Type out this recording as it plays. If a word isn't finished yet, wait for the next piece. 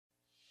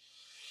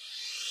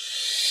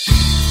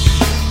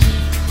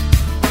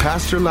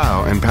Pastor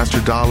Lau and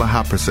Pastor Dala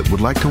Haprasit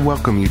would like to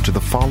welcome you to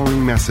the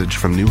following message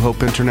from New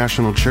Hope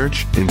International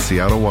Church in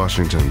Seattle,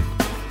 Washington.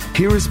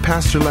 Here is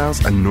Pastor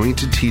Lau's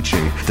anointed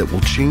teaching that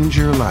will change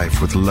your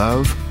life with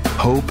love,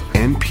 hope,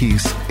 and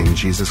peace in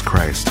Jesus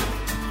Christ.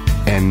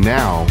 And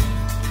now,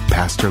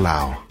 Pastor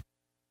Lau.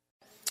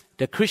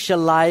 The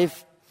Christian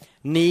life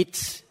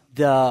needs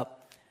the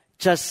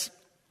just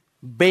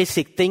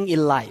basic thing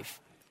in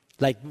life.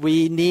 Like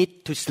we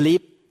need to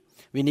sleep,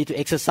 we need to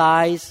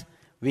exercise,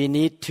 we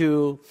need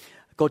to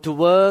go to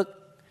work,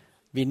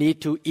 we need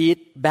to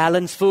eat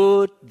balanced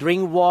food,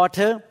 drink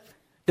water.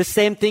 The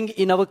same thing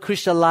in our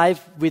Christian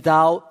life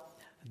without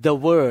the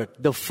word,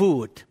 the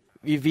food.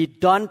 If we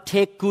don't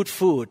take good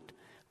food,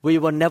 we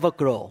will never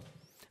grow.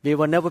 We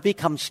will never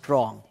become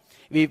strong.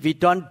 If we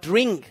don't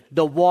drink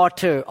the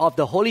water of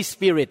the Holy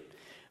Spirit,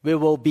 we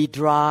will be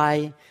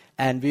dry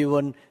and we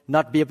will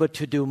not be able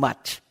to do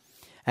much.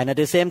 And at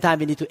the same time,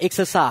 we need to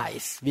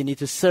exercise. We need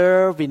to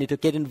serve. We need to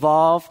get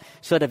involved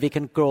so that we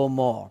can grow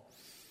more.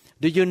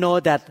 Do you know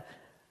that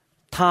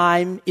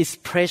time is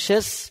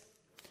precious?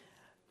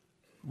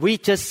 We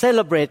just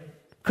celebrate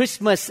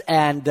Christmas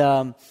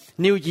and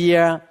New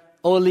Year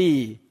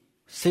only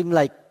seem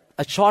like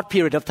a short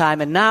period of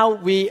time. And now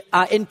we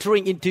are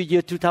entering into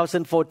year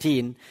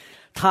 2014.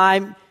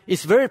 Time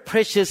is very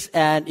precious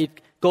and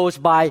it goes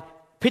by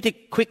pretty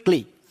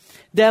quickly.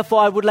 Therefore,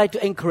 I would like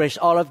to encourage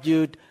all of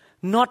you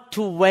not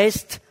to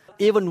waste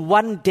even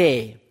one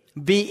day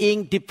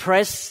being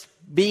depressed,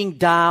 being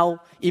down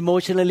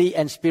emotionally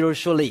and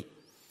spiritually.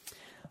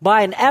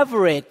 By an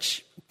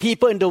average,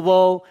 people in the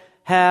world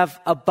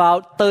have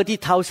about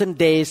 30,000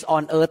 days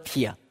on earth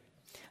here.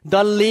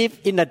 Don't live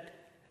in a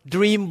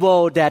dream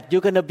world that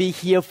you're going to be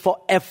here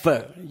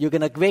forever. You're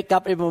going to wake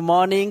up every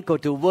morning, go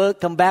to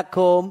work, come back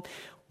home.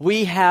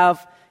 We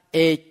have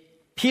a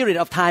period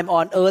of time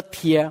on earth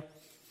here.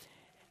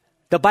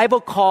 The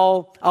Bible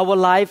calls our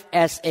life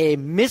as a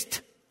mist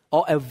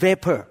or a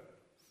vapor.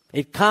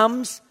 It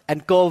comes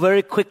and goes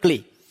very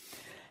quickly.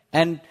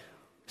 And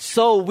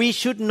so we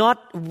should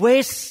not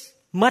waste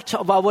much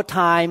of our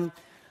time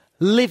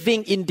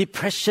living in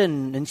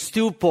depression and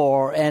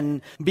stupor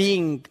and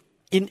being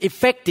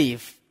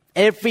ineffective.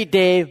 Every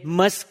day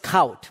must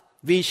count.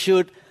 We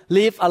should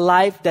live a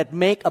life that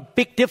makes a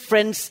big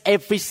difference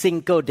every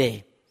single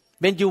day.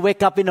 When you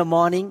wake up in the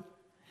morning,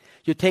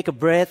 you take a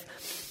breath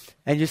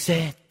and you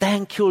say,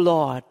 "Thank you,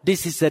 Lord.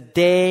 This is a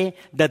day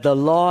that the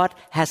Lord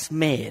has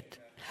made.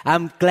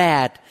 I'm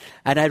glad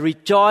and I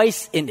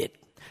rejoice in it.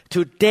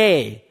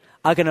 Today,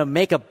 I'm going to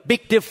make a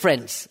big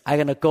difference. I'm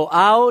going to go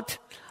out.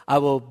 I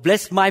will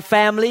bless my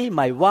family,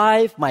 my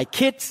wife, my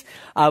kids.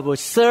 I will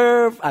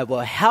serve. I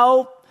will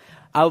help.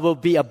 I will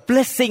be a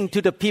blessing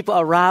to the people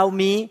around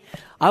me.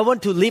 I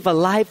want to live a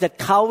life that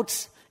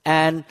counts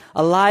and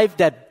a life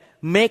that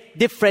makes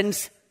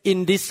difference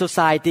in this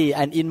society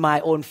and in my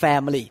own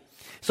family."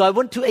 So I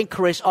want to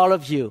encourage all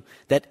of you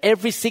that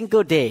every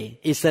single day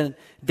is a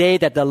day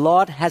that the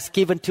Lord has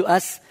given to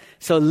us.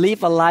 So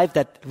live a life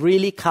that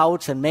really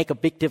counts and make a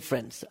big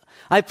difference.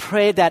 I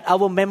pray that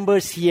our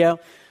members here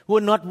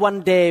will not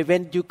one day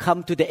when you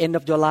come to the end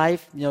of your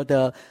life,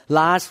 the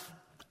last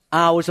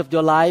hours of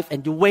your life,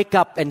 and you wake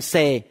up and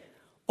say,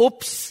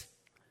 "Oops,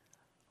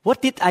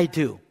 what did I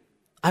do?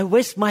 I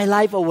waste my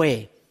life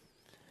away."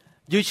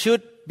 You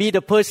should be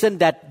the person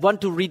that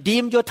want to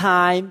redeem your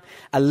time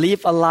and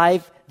live a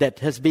life that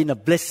has been a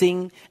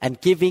blessing and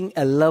giving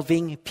a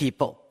loving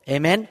people.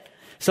 Amen.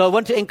 So I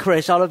want to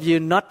encourage all of you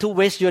not to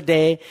waste your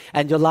day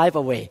and your life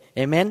away.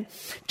 Amen.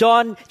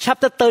 John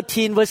chapter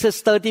 13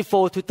 verses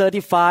 34 to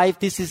 35.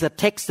 This is a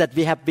text that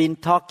we have been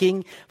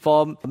talking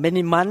for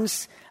many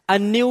months. "A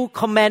new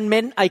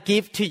commandment I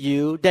give to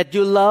you, that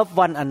you love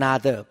one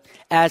another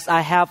as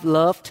I have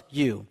loved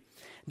you,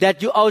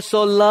 that you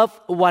also love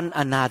one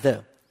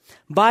another.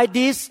 By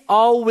this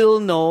all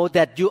will know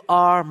that you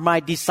are my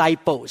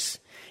disciples,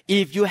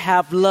 if you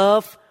have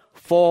love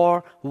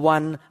for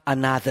one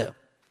another."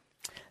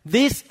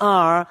 These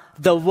are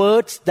the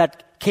words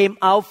that came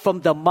out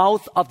from the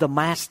mouth of the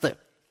Master.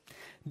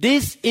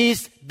 This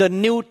is the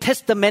New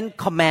Testament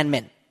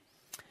commandment.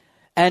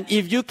 And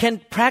if you can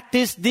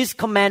practice this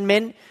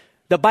commandment,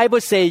 the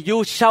Bible says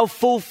you shall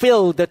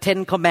fulfill the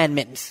 10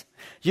 commandments.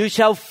 You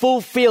shall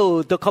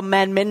fulfill the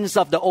commandments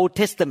of the Old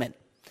Testament.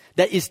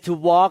 That is to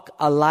walk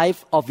a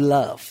life of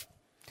love.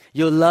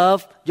 You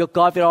love your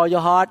God with all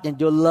your heart and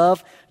you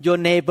love your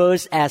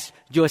neighbors as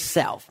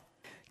yourself.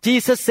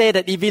 Jesus said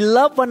that if we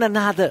love one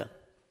another,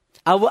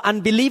 our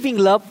unbelieving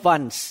loved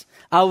ones,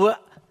 our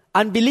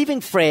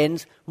unbelieving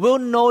friends will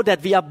know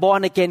that we are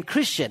born again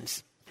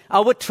Christians.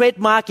 Our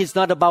trademark is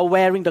not about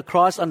wearing the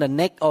cross on the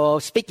neck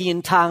or speaking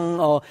in tongue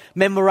or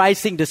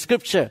memorizing the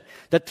scripture.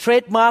 The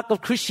trademark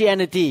of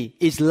Christianity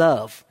is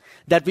love,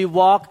 that we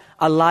walk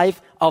a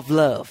life of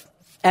love.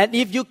 And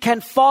if you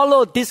can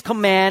follow this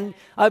command,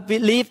 I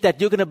believe that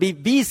you're going to be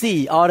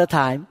busy all the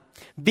time.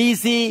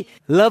 Busy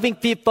loving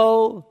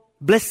people,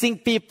 blessing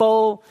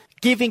people,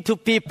 giving to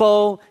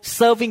people,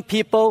 serving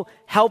people,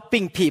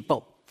 helping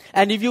people.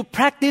 And if you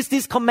practice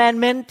this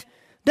commandment,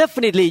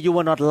 Definitely you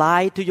will not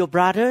lie to your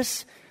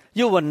brothers.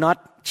 You will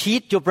not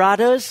cheat your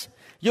brothers.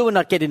 You will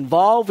not get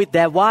involved with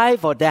their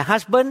wife or their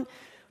husband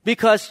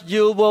because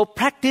you will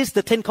practice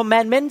the 10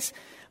 Commandments,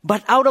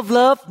 but out of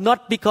love,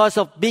 not because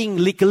of being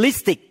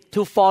legalistic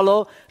to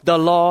follow the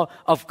law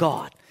of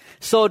God.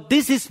 So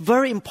this is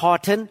very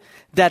important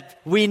that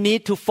we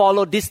need to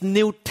follow this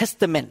New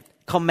Testament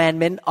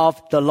commandment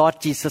of the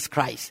Lord Jesus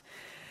Christ.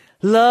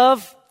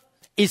 Love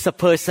is a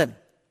person.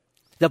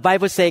 The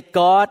Bible says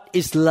God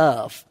is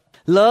love.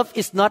 Love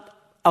is not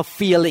a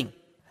feeling.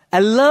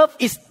 And love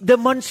is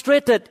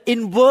demonstrated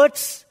in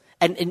words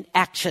and in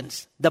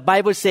actions. The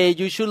Bible says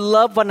you should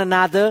love one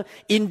another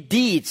in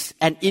deeds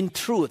and in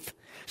truth.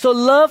 So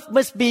love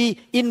must be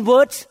in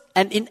words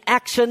and in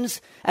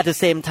actions at the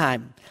same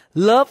time.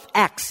 Love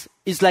acts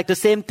is like the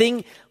same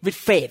thing with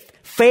faith.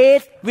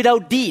 Faith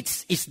without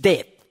deeds is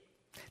dead.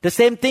 The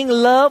same thing,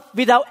 love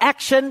without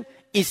action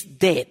is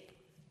dead.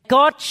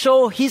 God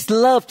showed His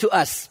love to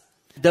us.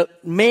 The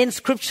main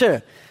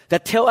scripture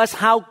that tells us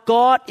how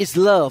God is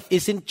love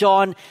is in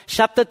John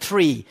chapter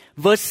 3,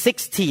 verse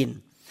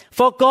 16.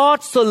 For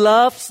God so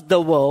loves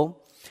the world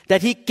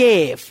that He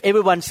gave,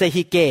 everyone say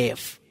He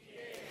gave,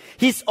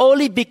 His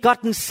only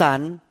begotten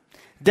Son,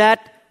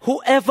 that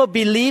whoever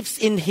believes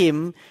in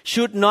Him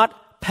should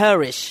not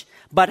perish,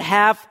 but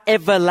have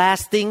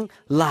everlasting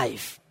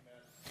life.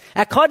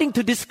 According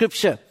to this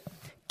scripture,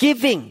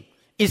 giving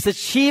is the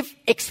chief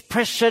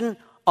expression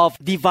of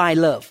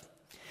divine love.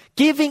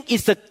 Giving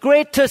is the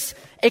greatest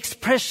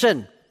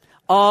expression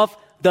of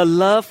the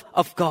love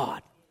of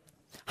God.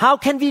 How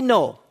can we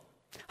know?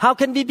 How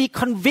can we be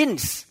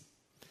convinced?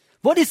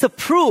 What is the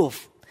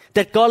proof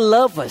that God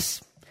loves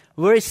us?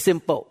 Very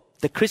simple.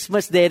 The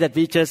Christmas day that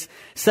we just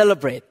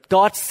celebrate.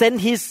 God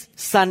sent His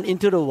Son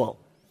into the world.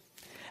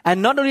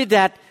 And not only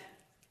that,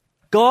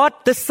 God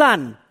the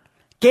Son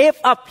gave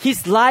up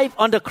His life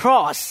on the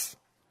cross.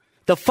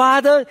 The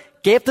Father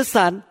gave the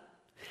Son,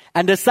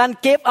 and the Son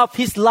gave up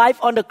His life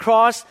on the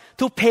cross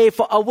to pay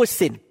for our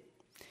sin.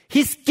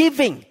 His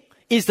giving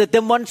is the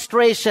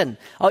demonstration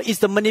or is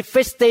the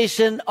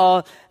manifestation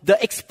or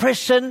the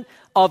expression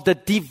of the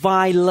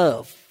divine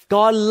love.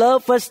 God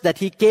loved us that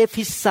He gave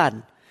His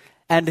Son,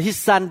 and His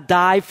Son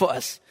died for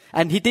us.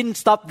 And He didn't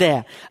stop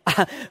there.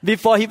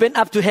 Before He went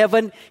up to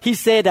heaven, He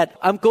said that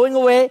I'm going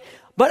away,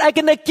 but I'm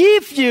going to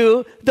give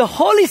you the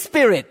Holy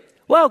Spirit.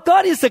 Well,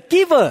 God is a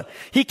giver.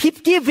 He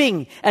keeps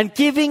giving and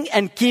giving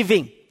and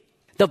giving.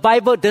 The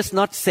Bible does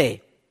not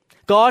say,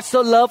 God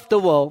so loved the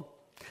world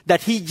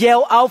that He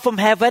yelled out from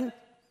heaven,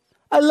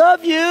 I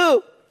love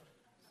you.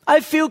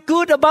 I feel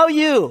good about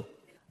you.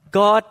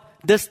 God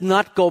does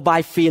not go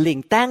by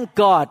feeling. Thank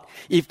God.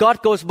 If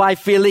God goes by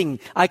feeling,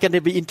 I can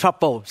be in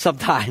trouble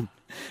sometime.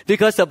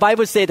 Because the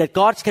Bible says that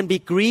God can be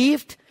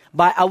grieved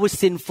by our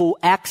sinful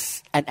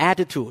acts and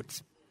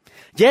attitudes.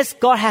 Yes,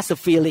 God has a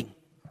feeling.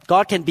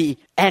 God can be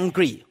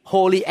angry,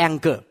 holy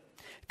anger.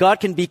 God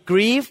can be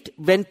grieved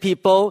when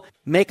people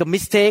make a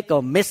mistake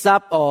or mess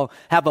up or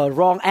have a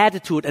wrong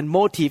attitude and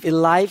motive in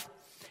life.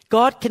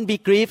 God can be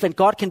grieved and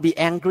God can be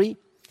angry.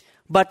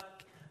 But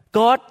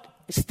God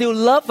still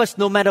loves us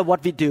no matter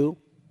what we do.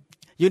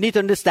 You need to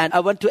understand,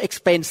 I want to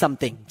explain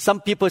something.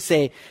 Some people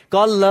say,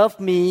 God loved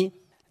me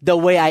the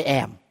way I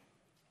am.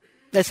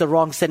 That's a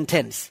wrong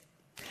sentence.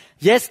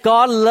 Yes,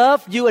 God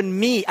loved you and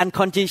me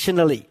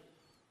unconditionally.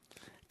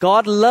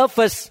 God loves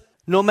us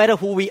no matter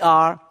who we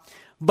are.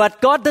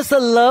 But God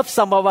doesn't love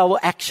some of our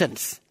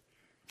actions.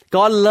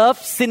 God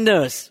loves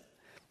sinners,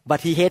 but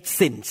He hates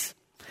sins.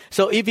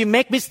 So if we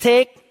make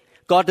mistake,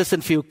 God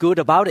doesn't feel good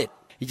about it.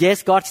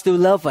 Yes, God still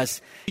loves us.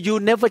 You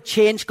never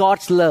change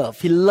God's love.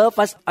 He loves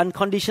us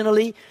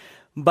unconditionally,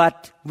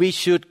 but we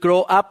should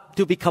grow up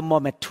to become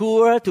more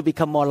mature, to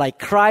become more like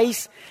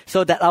Christ,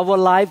 so that our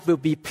life will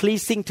be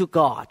pleasing to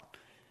God.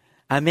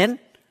 Amen?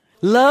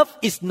 Love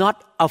is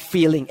not a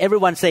feeling.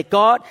 Everyone say,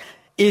 God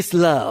is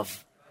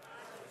love.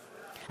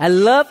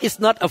 And love is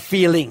not a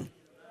feeling.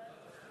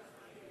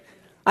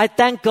 I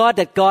thank God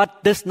that God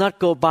does not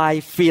go by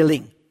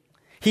feeling.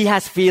 He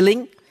has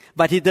feeling,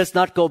 but He does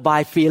not go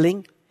by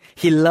feeling.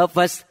 He loves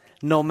us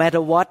no matter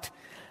what,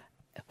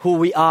 who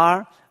we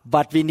are,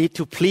 but we need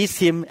to please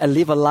Him and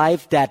live a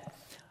life that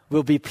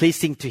will be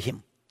pleasing to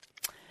Him.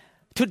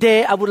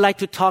 Today, I would like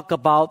to talk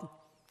about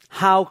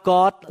how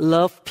God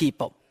loves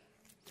people,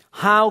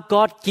 how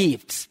God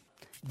gives.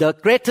 The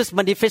greatest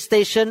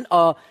manifestation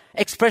or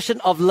expression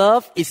of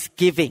love is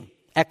giving,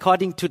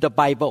 according to the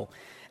Bible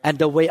and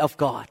the way of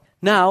God.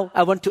 Now,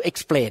 I want to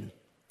explain.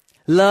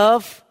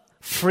 Love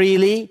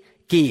freely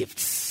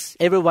gives.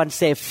 Everyone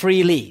say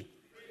freely.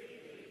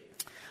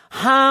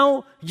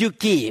 How you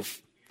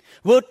give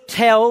will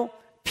tell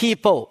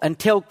people and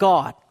tell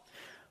God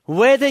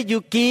whether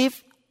you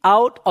give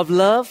out of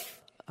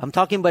love, I'm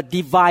talking about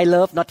divine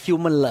love, not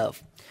human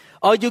love,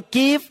 or you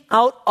give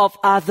out of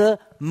other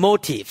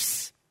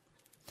motives.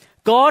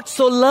 God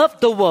so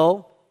loved the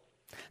world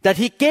that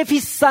He gave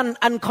His Son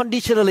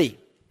unconditionally,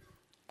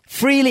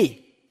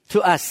 freely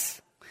to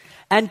us.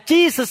 And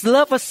Jesus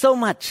loved us so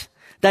much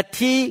that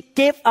He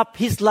gave up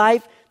His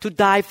life to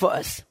die for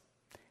us.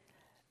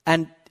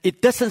 And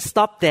it doesn't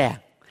stop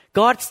there.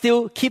 God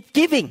still keep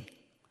giving.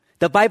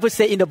 The Bible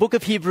says in the book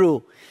of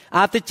Hebrews,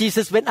 after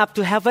Jesus went up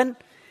to heaven,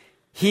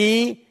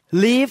 He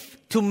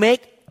lived to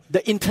make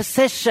the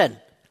intercession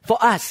for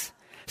us.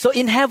 So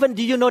in heaven,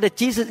 do you know that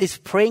Jesus is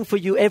praying for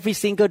you every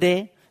single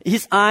day?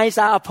 His eyes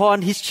are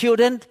upon His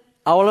children,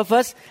 all of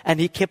us, and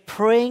He kept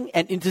praying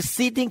and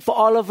interceding for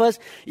all of us.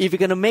 If you're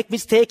going to make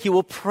mistake, He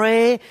will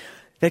pray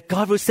that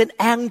God will send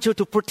angel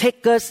to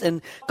protect us,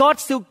 and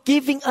God's still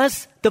giving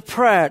us the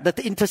prayer, the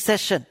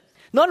intercession.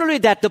 Not only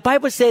that, the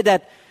Bible says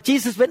that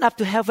Jesus went up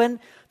to heaven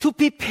to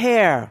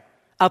prepare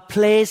a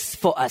place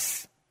for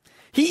us.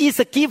 He is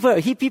a giver.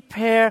 He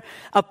prepared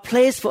a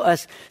place for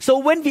us. So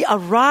when we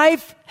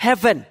arrive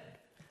heaven,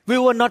 we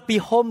will not be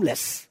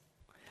homeless.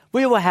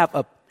 We will have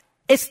an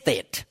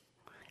estate,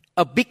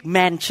 a big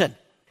mansion.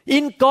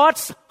 In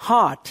God's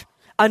heart,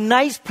 a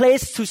nice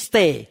place to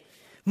stay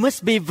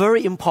must be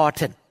very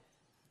important.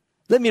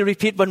 Let me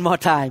repeat one more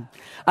time.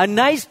 A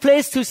nice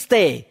place to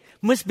stay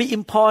must be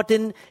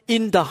important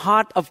in the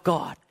heart of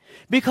God.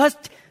 Because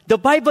the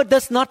Bible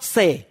does not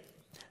say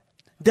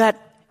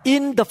that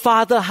in the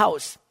Father's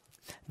house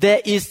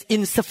there is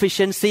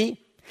insufficiency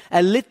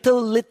and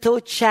little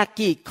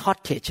shaky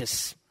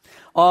cottages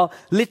or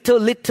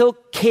little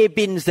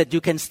cabins that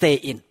you can stay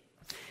in.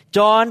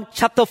 John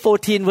chapter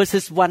 14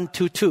 verses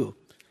 1-2.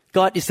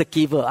 God is a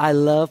giver. I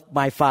love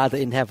my Father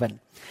in heaven.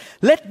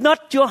 Let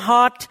not your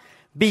heart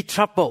be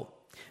troubled.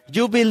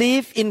 You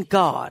believe in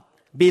God.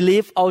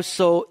 Believe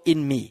also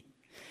in me.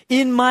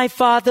 In my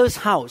Father's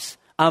house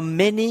are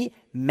many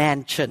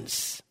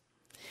mansions.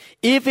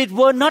 If it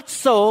were not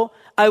so,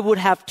 I would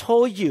have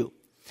told you.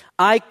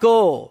 I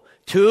go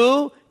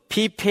to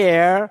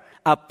prepare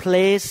a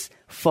place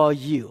for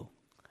you.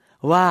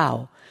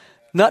 Wow.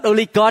 Not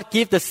only God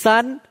gave the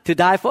Son to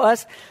die for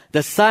us,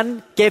 the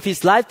Son gave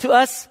His life to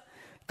us.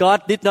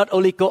 God did not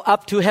only go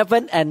up to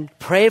heaven and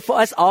pray for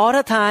us all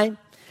the time.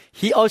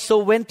 He also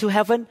went to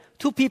heaven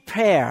to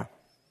prepare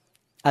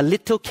a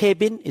little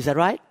cabin. Is that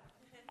right?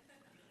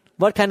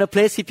 What kind of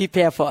place He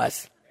prepared for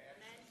us?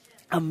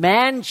 A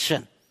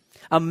mansion.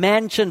 A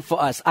mansion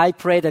for us. I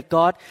pray that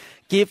God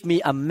give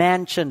me a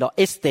mansion or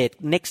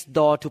estate next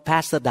door to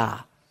Pastor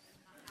Da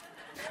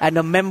and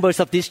the members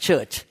of this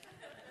church,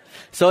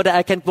 so that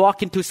I can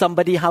walk into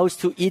somebody's house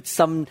to eat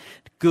some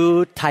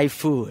good Thai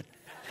food,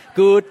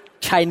 good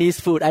Chinese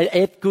food. I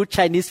ate good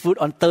Chinese food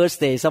on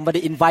Thursday.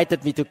 Somebody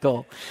invited me to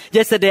go.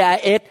 Yesterday I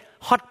ate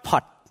hot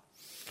pot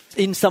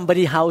in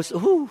somebody's house.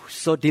 Ooh,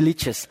 so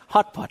delicious.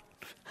 Hot pot.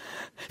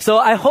 So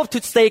I hope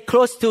to stay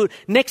close to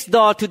next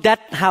door to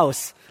that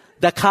house,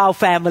 the Cow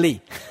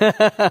family.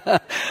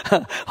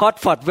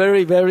 Hot pot,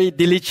 very, very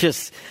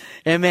delicious.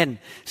 Amen.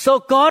 So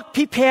God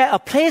prepared a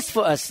place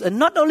for us, and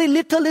not only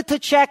little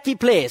shacky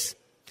place.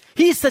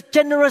 He is a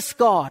generous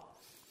God.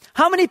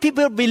 How many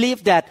people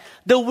believe that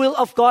the will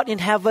of God in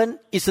heaven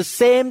is the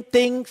same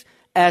thing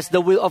as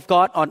the will of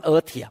God on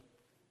earth here?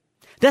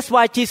 That's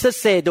why Jesus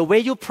said, the way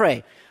you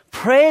pray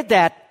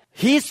that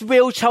His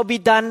will shall be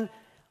done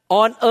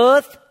on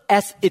earth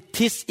as it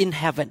is in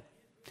heaven.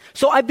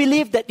 So I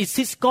believe that it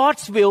is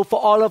God's will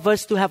for all of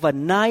us to have a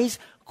nice,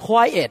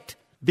 quiet,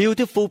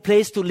 beautiful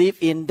place to live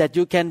in, that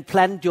you can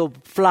plant your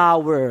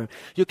flower.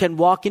 You can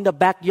walk in the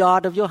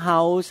backyard of your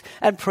house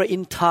and pray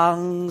in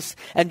tongues.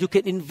 And you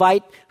can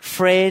invite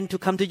friends to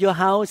come to your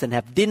house and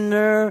have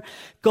dinner.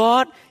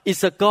 God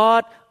is a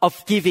God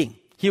of giving.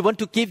 He wants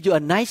to give you a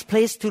nice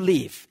place to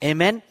live.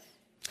 Amen.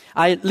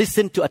 I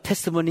listened to a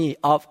testimony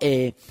of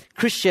a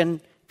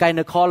Christian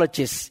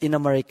gynecologist in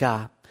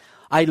America.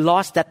 I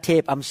lost that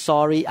tape. I'm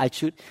sorry.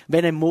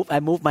 When I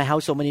moved my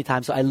house so many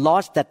times, so I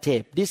lost that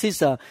tape. This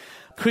is a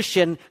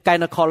Christian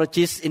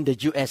gynecologist in the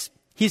U.S.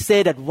 He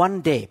said that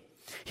one day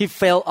he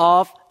fell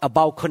off a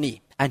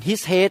balcony and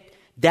his head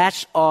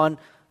dashed on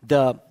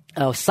the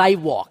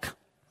sidewalk.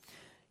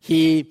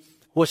 He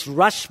was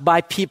rushed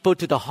by people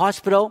to the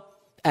hospital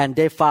and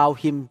they found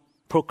him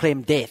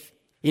proclaimed dead.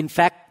 In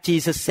fact,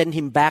 Jesus sent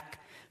him back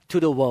to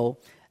the world,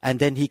 and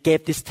then he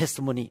gave this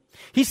testimony.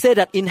 He said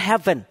that in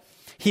heaven,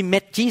 he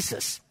met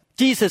Jesus.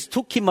 Jesus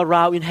took him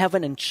around in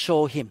heaven and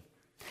showed him.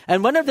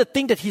 And one of the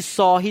things that he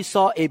saw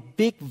a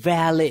big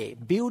valley,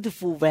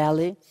 beautiful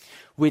valley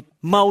with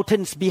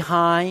mountains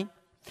behind.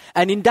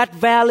 And in that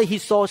valley, he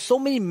saw so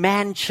many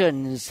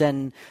mansions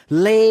and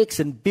lakes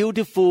and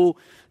beautiful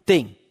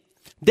things.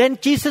 Then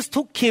Jesus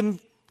took him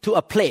to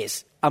a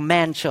place, a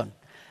mansion.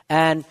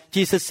 And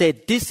Jesus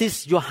said, this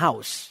is your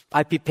house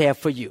I prepare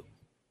for you.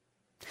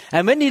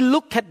 And when he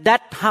looked at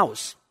that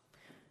house,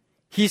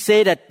 he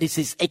said that this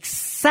is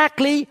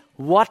exactly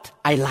what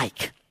I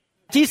like.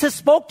 Jesus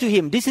spoke to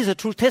him. This is a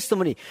true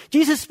testimony.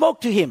 Jesus spoke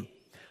to him.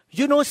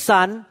 You know,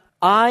 son,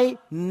 I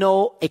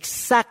know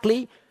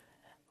exactly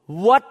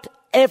what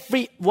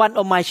every one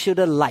of my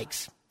children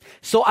likes.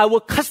 So I will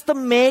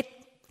custom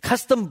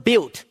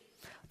build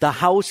the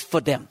house for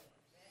them.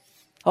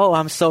 Oh,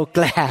 I'm so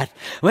glad.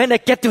 When I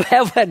get to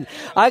heaven,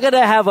 I'm going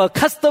to have a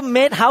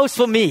custom-made house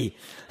for me.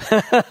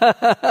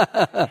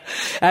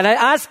 And I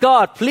asked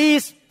God,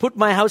 please put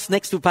my house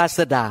next to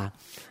Pastor Da.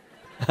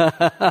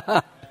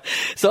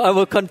 So I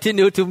will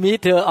continue to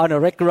meet her on a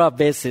regular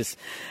basis.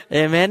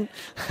 Amen.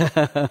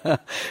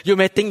 You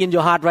may think in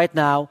your heart right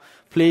now,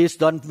 please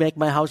don't make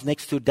my house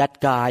next to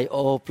that guy.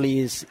 Oh,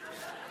 please.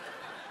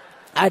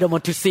 I don't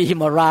want to see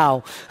him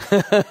around.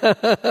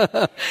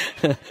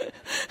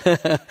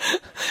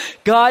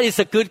 God is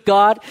a good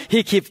God.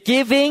 He keeps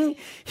giving.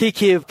 He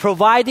keeps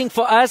providing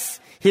for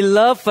us. He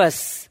loves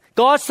us.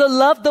 God so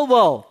loved the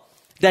world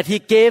that He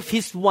gave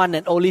His one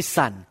and only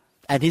Son.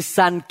 And His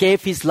Son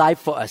gave His life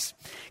for us.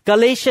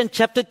 Galatians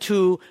chapter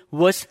 2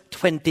 verse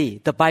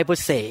 20. The Bible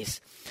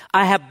says,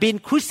 I have been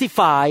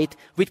crucified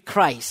with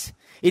Christ.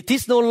 It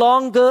is no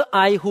longer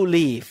I who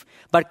live,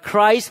 but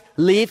Christ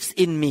lives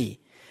in me.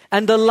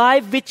 And the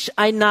life which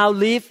I now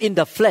live in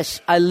the flesh,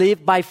 I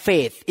live by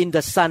faith in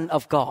the Son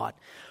of God,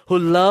 who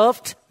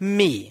loved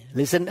me.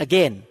 Listen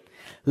again.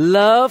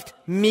 Loved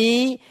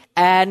me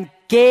and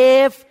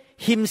gave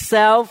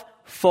Himself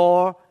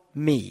for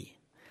me.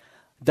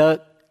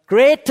 The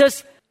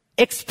greatest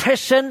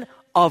expression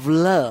of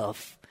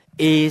love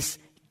is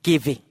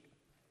giving.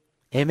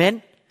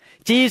 Amen.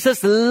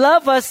 Jesus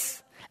loved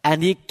us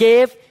and He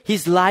gave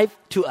His life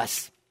to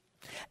us.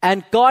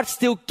 And God's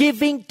still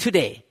giving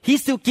today.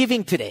 He's still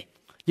giving today.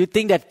 You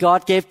think that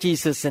God gave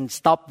Jesus and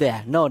stopped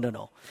there.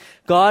 No.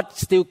 God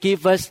still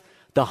gives us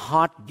the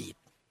heartbeat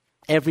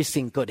every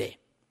single day.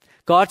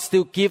 God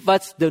still gives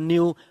us the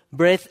new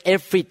breath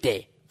every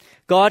day.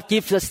 God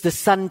gives us the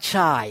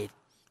sunshine,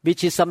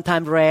 which is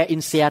sometimes rare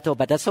in Seattle,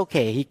 but that's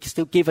okay. He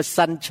still gives us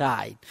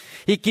sunshine.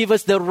 He gives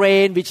us the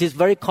rain, which is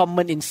very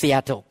common in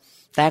Seattle.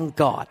 Thank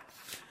God.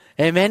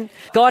 Amen.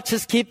 God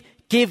just keep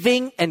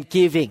giving and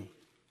giving.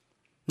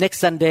 Next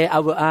Sunday, I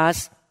will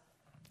ask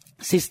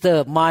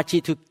Sister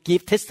Margie to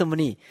give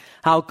testimony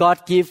how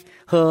God gave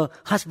her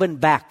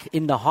husband back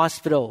in the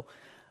hospital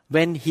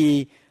when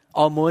he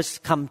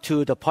almost come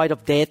to the point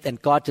of death,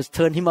 and God just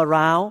turned him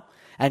around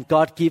and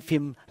God give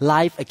him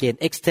life again,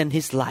 extend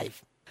his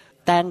life.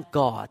 Thank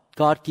God.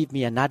 God give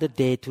me another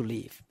day to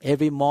live.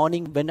 Every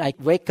morning when I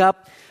wake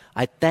up,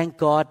 I thank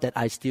God that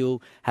I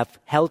still have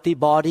healthy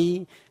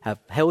body, have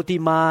healthy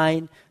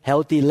mind,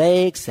 healthy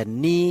legs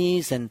and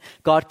knees, and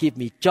God give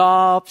me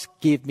jobs,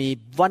 give me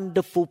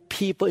wonderful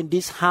people in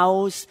this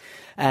house,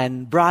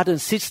 and brother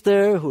and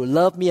sister who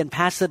love me and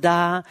Pastor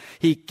Da.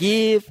 He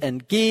gives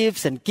and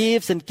gives and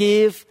gives and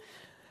gives.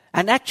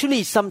 And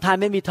actually,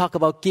 sometimes when we talk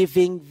about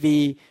giving,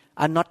 we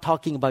are not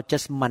talking about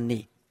just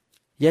money.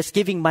 Yes,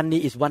 giving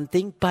money is one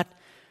thing, but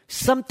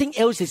something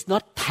else is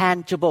not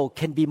tangible,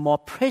 can be more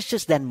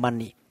precious than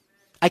money.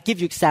 I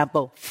give you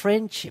example,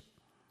 friendship.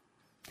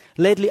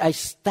 Lately, I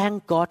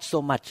thank God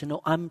so much.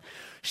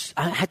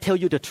 I tell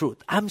you the truth.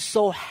 I'm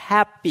so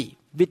happy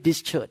with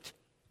this church.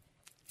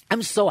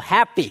 I'm so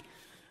happy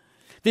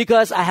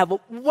because I have a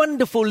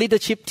wonderful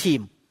leadership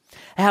team.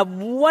 I have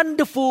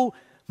wonderful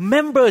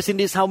members in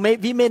this house.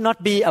 We may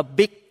not be a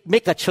big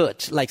mega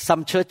church like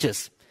some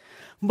churches,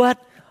 but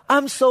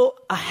I'm so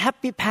a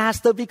happy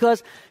pastor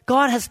because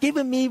God has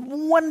given me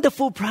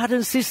wonderful brother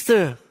and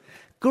sister,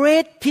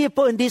 great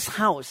people in this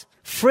house.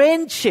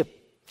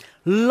 Friendship,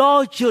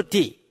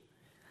 loyalty,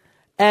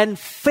 and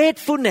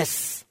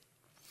faithfulness,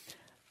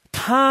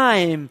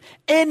 time,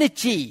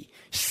 energy,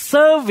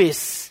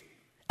 service,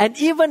 and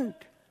even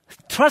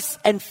trust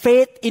and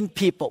faith in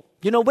people.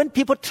 When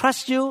people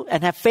trust you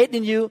and have faith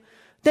in you,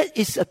 that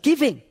is a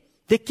giving.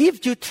 They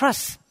give you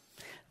trust.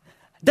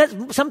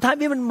 That's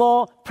sometimes even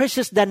more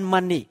precious than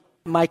money.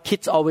 My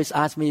kids always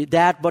ask me,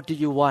 Dad, what do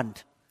you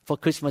want for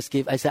Christmas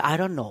gift? I say, I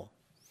don't know.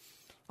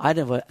 I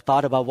never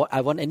thought about what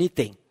I want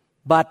anything.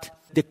 But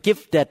the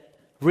gift that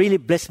really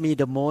blessed me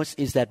the most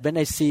is that when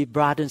I see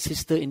brother and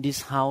sister in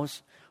this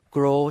house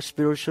grow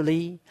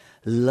spiritually,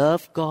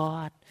 love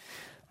God,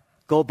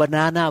 go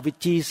banana with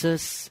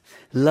Jesus,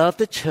 love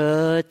the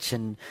church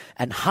and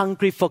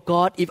hungry for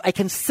God. If I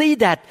can see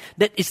that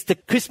is the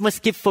Christmas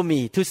gift for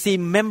me, to see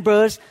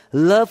members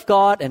love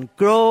God and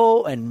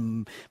grow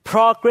and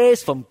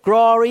progress from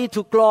glory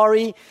to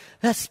glory.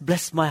 That's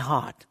blessed my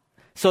heart.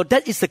 So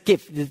that is a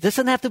gift. It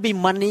doesn't have to be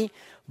money,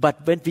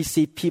 but when we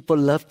see people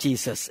love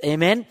Jesus.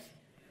 Amen.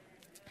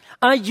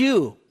 Are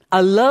you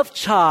a loved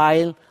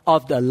child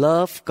of the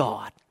love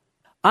God?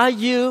 Are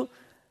you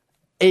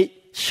a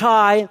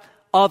child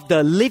of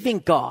the living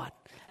God?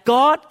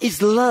 God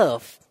is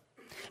love.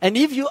 And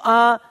if you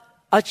are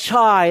a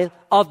child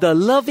of the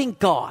loving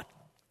God,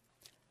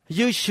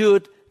 you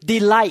should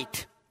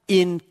delight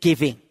in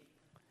giving.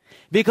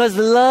 Because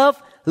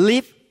love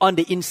lives on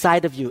the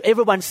inside of you.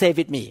 Everyone say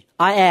with me,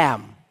 I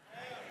am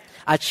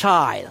a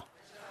child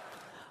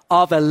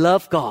of a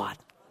love God.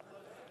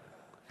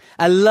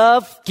 A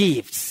love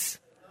gives.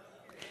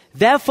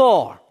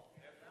 Therefore,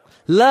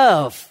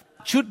 love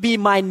should be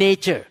my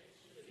nature.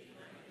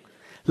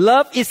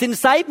 Love is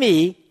inside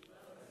me.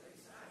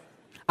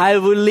 I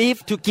will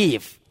live to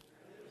give.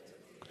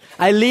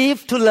 I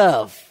live to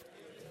love.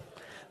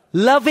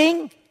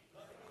 Loving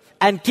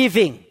and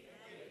giving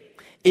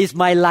is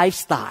my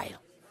lifestyle.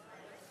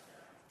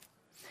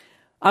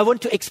 I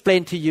want to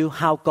explain to you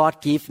how God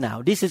gives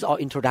now. This is our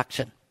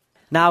introduction.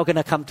 Now we're going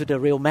to come to the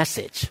real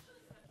message.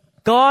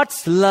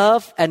 God's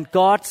love and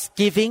God's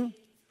giving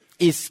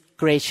is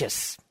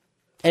gracious.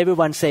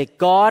 Everyone say,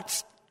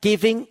 God's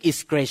giving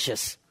is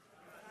gracious.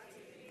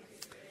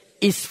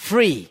 It's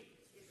free.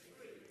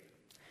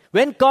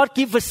 When God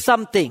gives us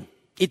something,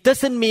 it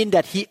doesn't mean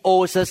that He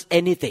owes us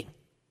anything.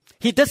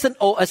 He doesn't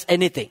owe us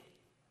anything.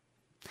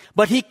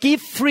 But He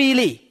gives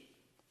freely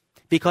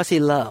because He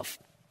loves.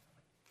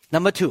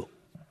 Number 2,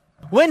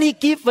 when He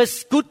gives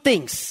us good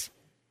things,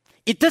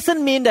 it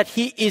doesn't mean that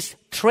He is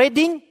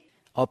trading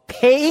or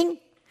paying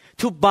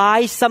to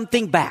buy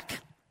something back.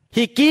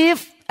 He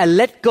gives and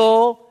let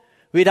go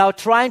without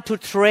trying to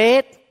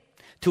trade,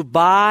 to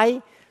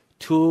buy,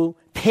 to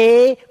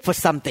pay for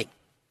something.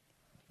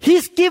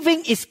 His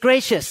giving is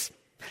gracious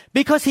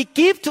because He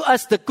gives to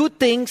us the good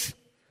things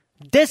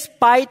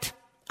despite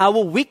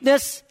our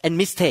weakness and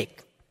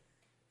mistake.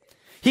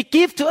 He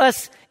gives to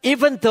us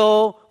even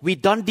though we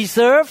don't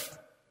deserve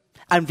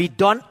and we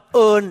don't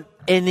earn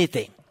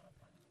anything.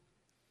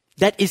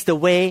 That is the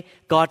way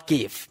God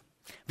gives.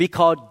 We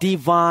call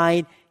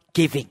divine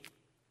giving.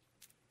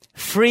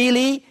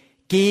 Freely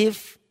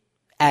give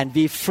and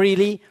we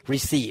freely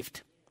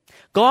received.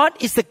 God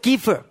is the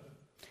giver.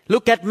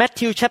 Look at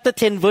Matthew chapter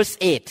 10 verse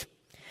 8.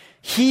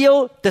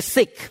 Heal the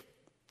sick,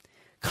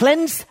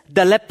 cleanse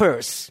the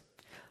lepers,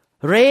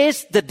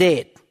 raise the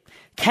dead,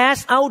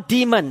 cast out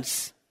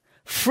demons.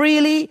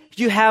 Freely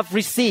you have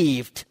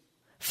received,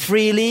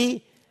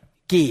 freely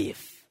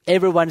give.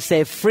 Everyone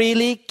say,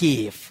 freely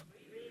give.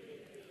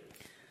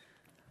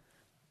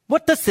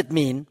 What does it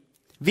mean?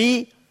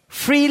 We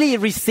freely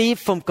receive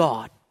from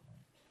God.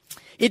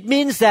 It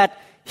means that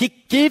He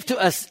gives to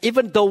us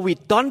even though we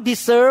don't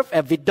deserve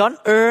and we don't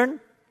earn.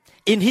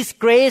 In His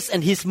grace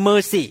and His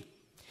mercy,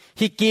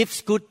 He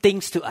gives good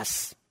things to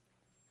us.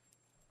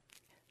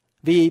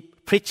 We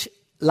preached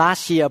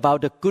last year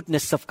about the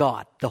goodness of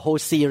God, the whole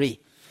series,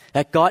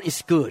 that God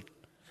is good.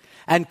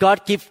 And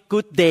God gives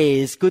good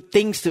days, good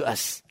things to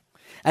us.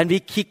 And He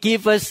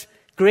gives us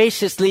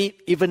graciously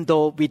even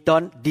though we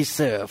don't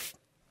deserve.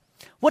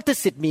 What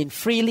does it mean?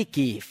 Freely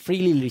give,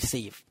 freely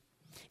receive.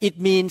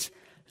 It means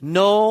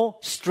no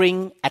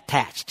string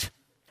attached.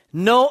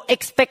 No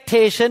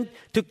expectation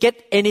to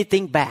get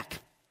anything back.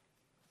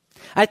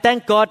 I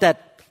thank God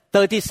that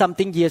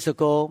 30-something years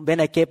ago,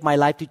 when I gave my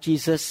life to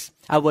Jesus,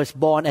 I was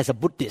born as a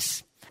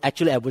Buddhist.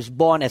 Actually, I was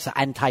born as an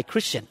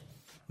anti-Christian.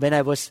 When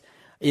I was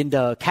in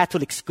the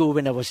Catholic school,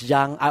 when I was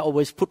young, I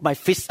always put my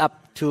fist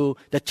up to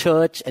the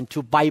church and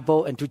to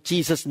Bible and to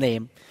Jesus'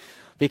 name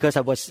because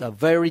I was a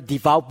very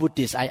devout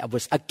Buddhist. I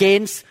was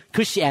against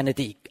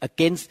Christianity,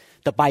 against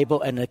the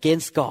Bible and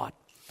against God.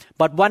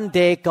 But one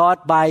day,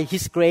 God, by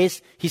His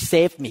grace, He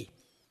saved me.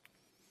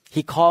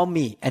 He called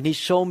me and He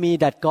showed me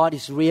that God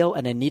is real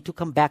and I need to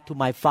come back to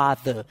my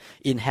Father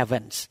in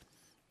heavens.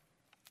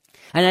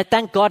 And I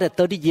thank God that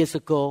 30 years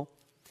ago,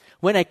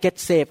 when I get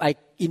saved, I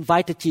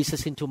invited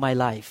Jesus into my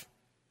life.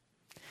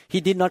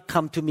 He did not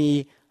come to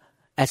me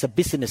as a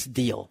business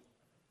deal.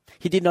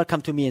 He did not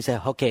come to me and say,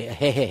 okay,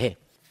 hey,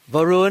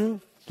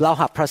 Varun,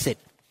 Lauha Prasit,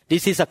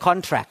 this is a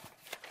contract.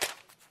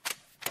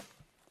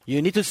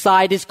 You need to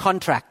sign this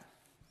contract.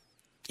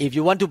 If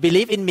you want to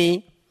believe in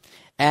me,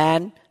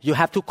 and you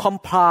have to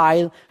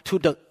comply to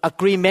the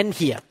agreement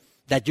here,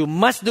 that you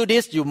must do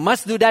this, you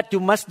must do that, you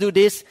must do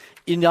this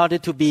in order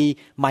to be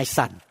my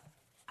son.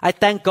 I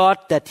thank God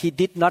that He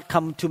did not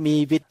come to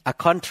me with a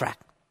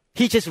contract.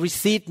 He just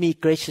received me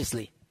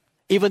graciously.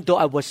 Even though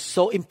I was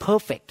so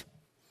imperfect,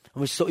 I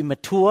was so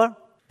immature,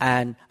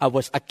 and I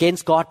was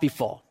against God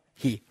before.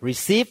 He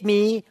received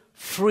me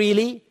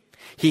freely.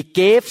 He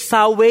gave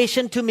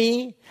salvation to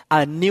me,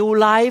 a new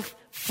life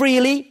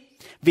freely,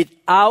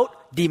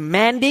 without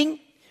demanding,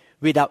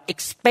 without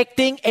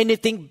expecting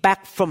anything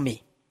back from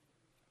me.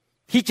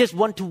 He just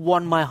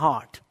won my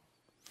heart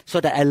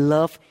so that I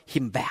love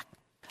Him back.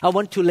 I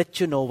want to let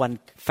you know one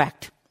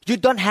fact. You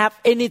don't have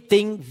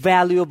anything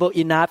valuable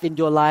enough in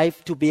your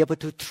life to be able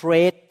to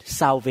trade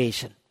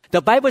salvation.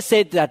 The Bible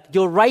said that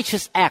your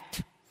righteous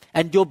act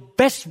and your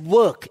best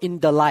work in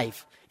the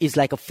life is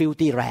like a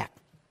filthy rag.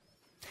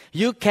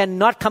 You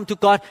cannot come to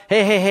God,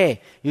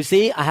 hey, you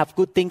see, I have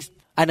good things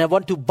and I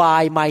want to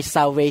buy my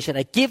salvation.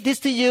 I give this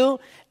to you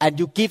and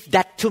you give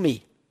that to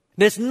me.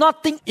 There's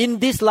nothing in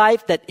this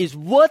life that is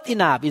worth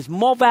enough, is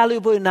more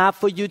valuable enough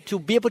for you to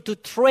be able to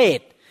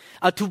trade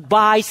or to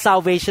buy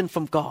salvation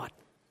from God.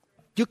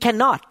 You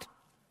cannot.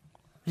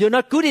 You're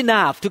not good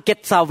enough to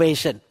get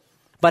salvation.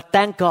 But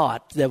thank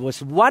God, there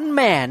was one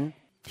man,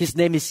 his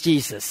name is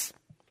Jesus.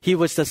 He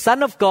was the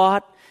Son of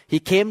God. He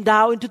came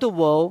down into the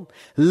world,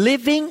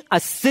 living a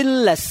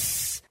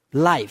sinless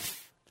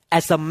life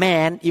as a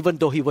man, even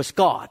though he was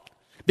God.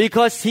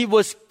 Because he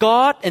was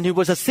God and he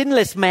was a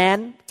sinless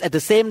man at the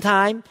same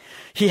time,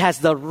 he has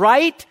the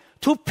right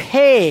to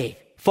pay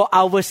for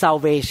our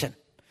salvation.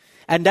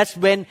 And that's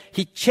when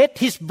he shed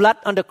his blood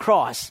on the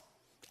cross.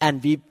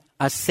 And we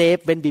are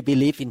saved when we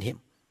believe in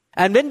him.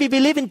 And when we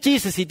believe in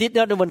Jesus, he did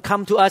not even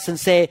come to us and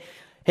say,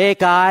 hey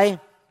guy,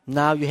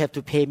 now you have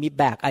to pay me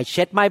back. I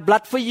shed my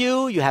blood for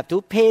you, you have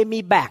to pay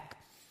me back.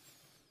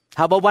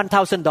 How about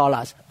 $1,000,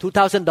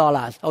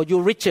 $2,000? Oh,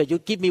 you're richer, you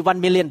give me $1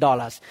 million.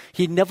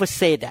 He never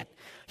said that.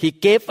 He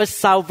gave us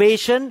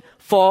salvation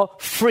for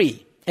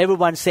free.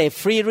 Everyone say,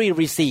 freely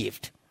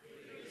received.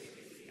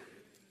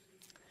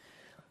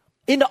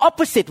 In the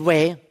opposite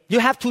way, you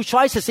have two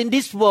choices. In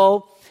this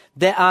world,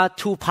 there are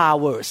two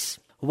powers.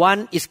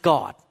 One is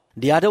God.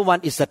 The other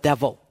one is the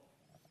devil.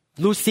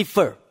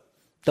 Lucifer,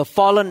 the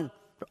fallen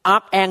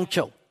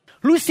archangel.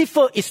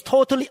 Lucifer is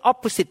totally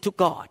opposite to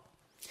God.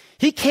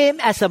 He came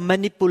as a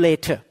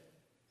manipulator,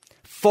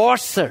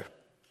 forcer,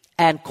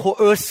 and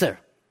coercer.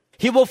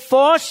 He will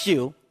force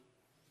you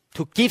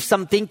to give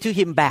something to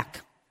him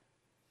back.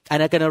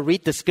 And I'm going to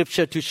read the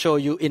scripture to show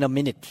you in a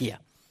minute here.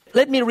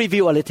 Let me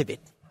review a little bit.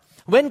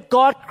 When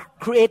God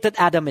created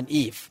Adam and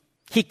Eve,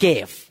 He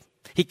gave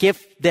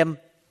them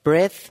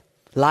breath,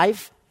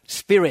 life,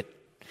 spirit.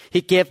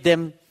 He gave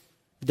them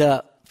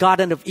the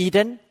Garden of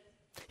Eden.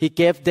 He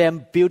gave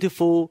them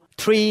beautiful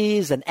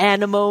trees and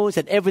animals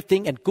and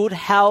everything and good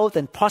health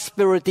and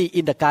prosperity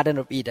in the Garden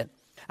of Eden.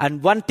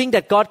 And one thing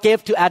that God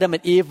gave to Adam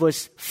and Eve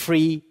was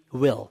free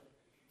will,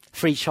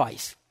 free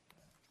choice.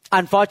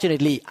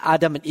 Unfortunately,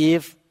 Adam and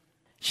Eve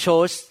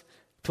chose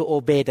to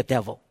obey the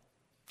devil.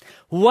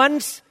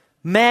 Once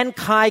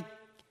mankind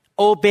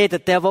obeyed the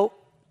devil,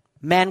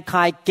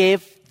 mankind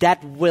gave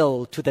that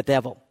will to the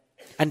devil.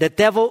 And the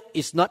devil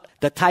is not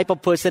the type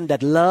of person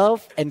that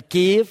love and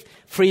give,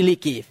 freely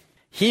give.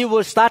 He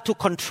will start to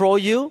control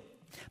you,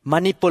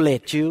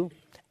 manipulate you,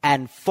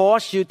 and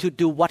force you to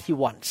do what he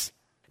wants.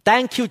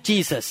 Thank you,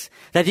 Jesus,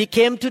 that He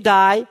came to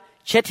die,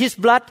 shed His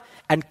blood,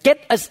 and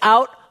get us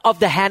out of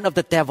the hand of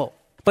the devil.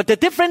 But the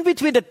difference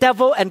between the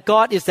devil and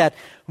God is that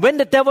when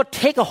the devil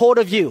takes a hold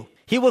of you,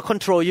 he will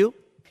control you,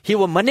 he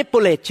will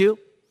manipulate you,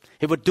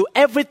 he will do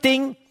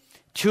everything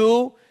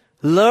to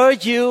lure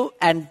you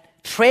and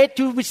trade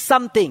you with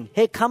something.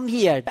 Hey, come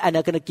here and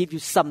I'm going to give you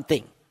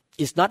something.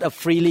 It's not a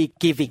freely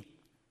giving.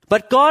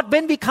 But God,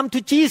 when we come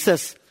to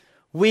Jesus,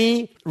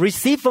 we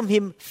receive from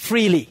Him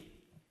freely.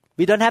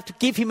 We don't have to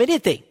give Him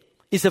anything.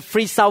 It's a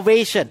free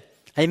salvation.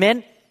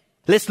 Amen?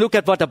 Let's look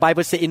at what the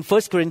Bible says in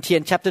 1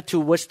 Corinthians chapter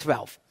 2, verse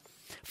 12.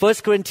 1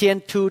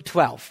 Corinthians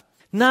 2:12.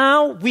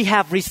 Now we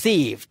have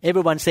received.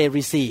 Everyone say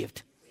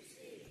received.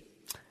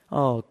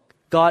 Oh,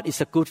 God is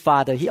a good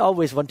Father. He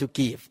always wants to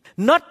give.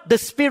 Not the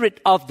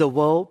spirit of the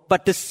world,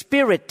 but the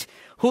Spirit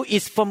who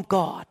is from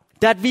God,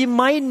 that we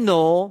might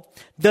know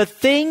the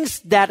things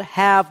that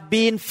have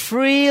been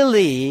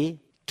freely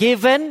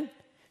given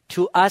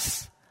to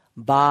us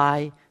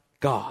by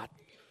God.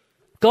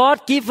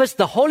 God gives us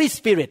the Holy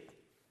Spirit.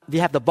 We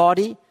have the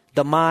body,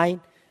 the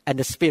mind, and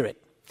the spirit.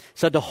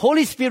 So the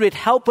Holy Spirit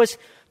helps us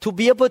to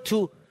be able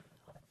to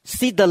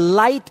see the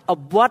light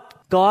of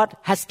what God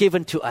has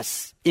given to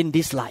us in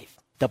this life.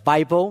 The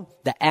Bible,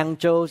 the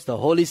angels, the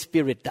Holy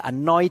Spirit, the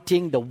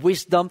anointing, the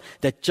wisdom,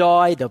 the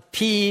joy, the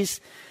peace,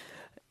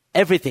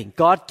 everything.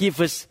 God gives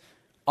us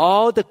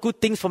all the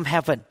good things from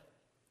heaven.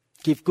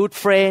 Give good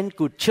friend,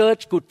 good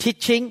church, good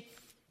teaching.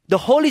 The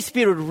Holy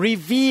Spirit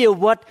reveals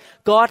what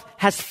God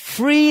has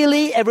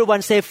freely,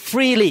 everyone say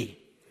freely.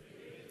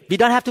 We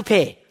don't have to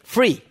pay.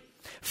 Free.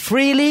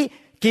 Freely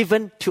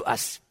given to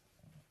us.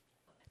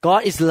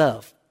 God is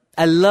love.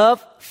 And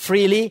love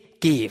freely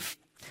give.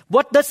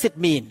 What does it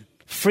mean?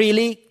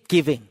 Freely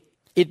giving.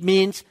 It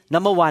means,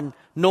 number one,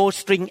 no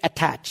string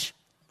attached.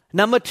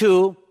 Number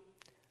two,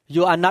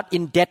 you are not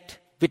in debt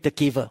with the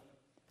giver.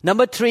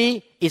 Number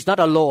three, it's not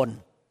a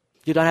loan.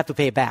 You don't have to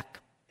pay back.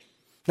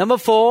 Number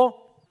four,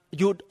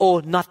 you owe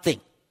nothing.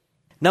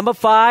 Number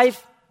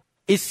five,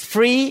 it's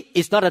free.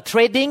 It's not a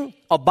trading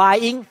or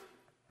buying.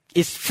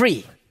 It's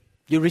free.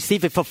 You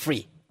receive it for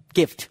free.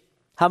 Gift.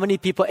 How many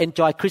people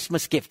enjoy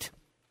Christmas gift?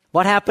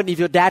 What happens if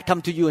your dad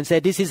come to you and say,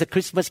 this is a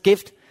Christmas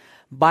gift?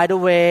 By the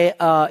way,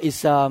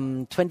 it's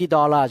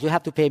 $20. You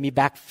have to pay me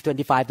back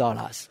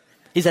 $25.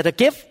 Is that a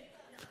gift?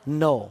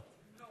 No.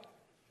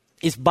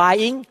 It's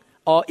buying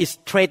or it's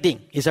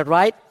trading. Is that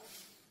right?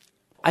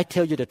 I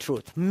tell you the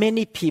truth.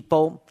 Many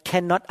people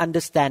cannot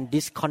understand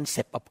this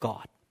concept of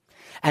God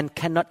and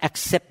cannot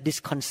accept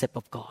this concept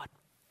of God.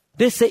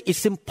 They say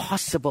it's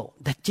impossible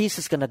that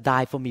Jesus is going to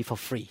die for me for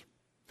free.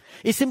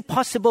 It's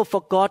impossible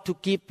for God to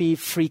give me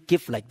free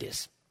gift like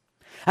this.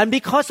 And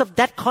because of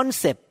that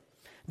concept,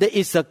 there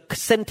is a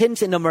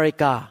sentence in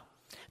America,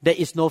 there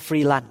is no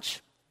free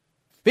lunch.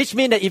 Which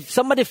means that if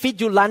somebody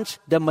feeds you lunch,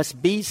 there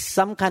must be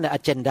some kind of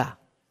agenda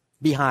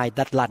behind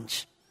that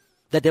lunch,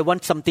 that they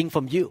want something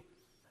from you.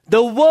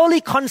 The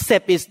worldly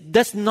concept is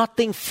there's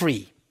nothing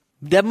free.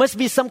 There must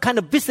be some kind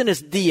of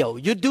business deal.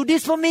 You do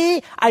this for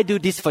me, I do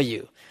this for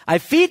you. I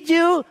feed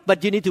you,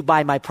 but you need to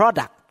buy my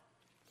product.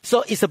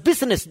 So it's a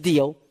business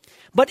deal.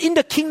 But in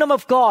the kingdom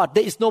of God,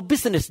 there is no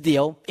business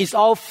deal. It's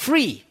all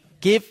free.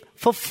 Give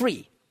for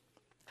free.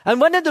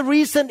 And one of the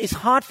reasons it's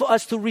hard for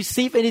us to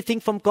receive anything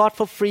from God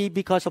for free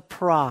because of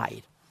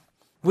pride.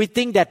 We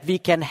think that we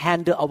can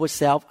handle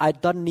ourselves. I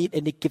don't need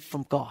any gift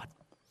from God.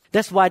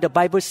 That's why the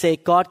Bible says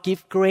God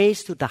gives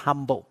grace to the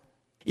humble.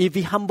 If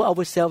we humble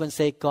ourselves and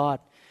say, God,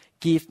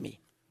 give me.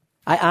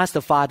 I ask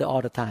the Father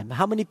all the time,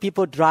 how many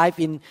people drive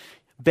in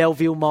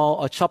Bellevue Mall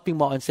or shopping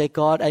mall and say,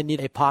 God, I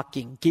need a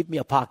parking. Give me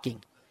a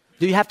parking.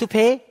 Do you have to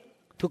pay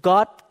to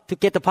God to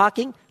get the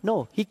parking?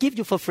 No, He gives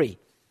you for free.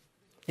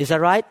 Is that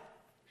right?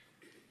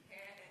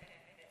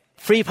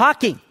 Free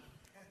parking.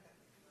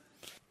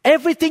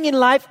 Everything in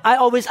life, I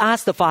always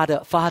ask the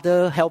Father,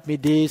 Father, help me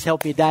this,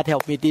 help me that,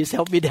 help me this,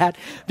 help me that.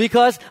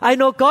 Because I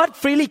know God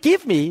freely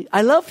give me.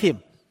 I love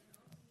Him.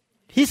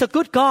 He's a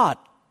good God.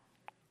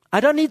 I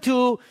don't need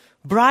to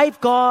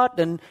bribe God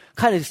and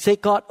kind of say,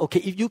 God,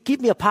 okay, if you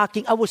give me a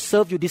parking, I will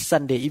serve you this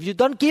Sunday. If you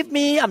don't give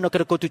me, I'm not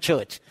going to go to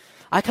church.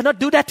 I cannot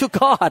do that to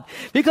God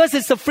because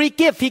it's a free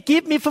gift. He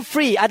gave me for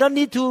free. I don't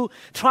need to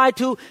try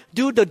to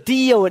do the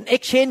deal and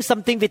exchange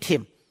something with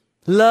Him.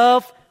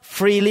 Love,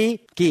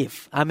 freely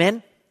give.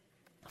 Amen.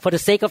 For the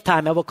sake of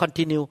time, I will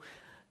continue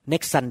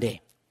next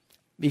Sunday.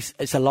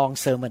 It's a long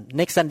sermon.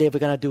 Next Sunday, we're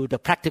going to do the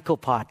practical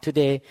part.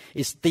 Today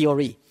is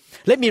theory.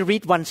 Let me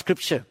read one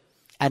scripture,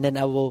 and then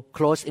I will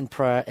close in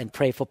prayer and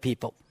pray for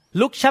people.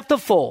 Luke chapter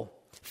 4,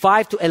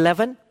 5 to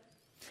 11.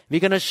 We're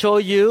going to show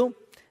you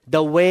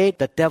the way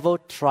the devil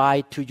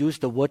tried to use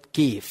the word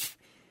give,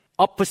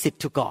 opposite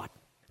to God.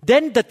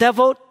 Then the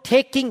devil,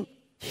 taking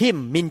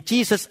him,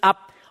 Jesus,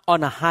 up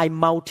on a high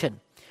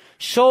mountain,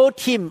 showed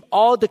him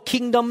all the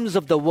kingdoms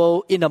of the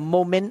world in a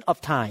moment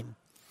of time.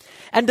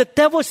 And the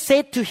devil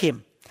said to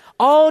him,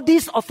 all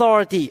this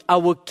authority I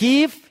will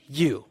give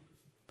you.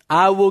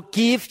 I will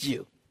give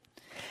you.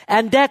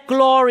 And that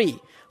glory,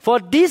 for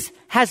this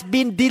has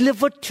been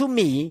delivered to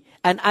me,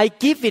 and I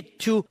give it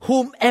to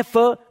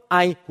whomever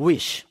I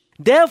wish.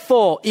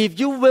 Therefore, if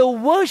you will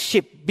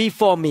worship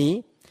before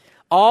me,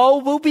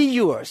 all will be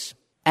yours.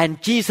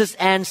 And Jesus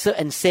answered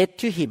and said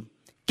to him,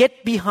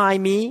 get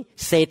behind me,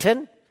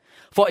 Satan,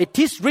 for it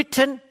is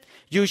written,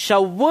 you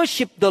shall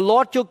worship the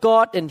Lord your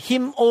God, and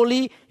Him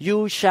only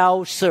you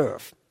shall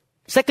serve.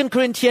 2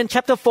 Corinthians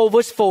chapter 4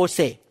 verse 4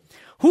 say,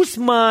 whose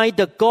mind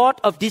the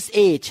God of this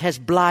age has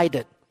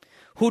blinded,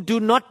 who do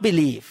not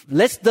believe,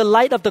 lest the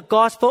light of the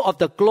gospel of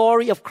the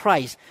glory of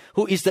Christ,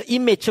 who is the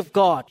image of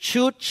God,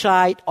 should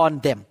shine on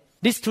them.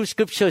 These two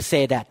scriptures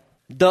say that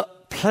the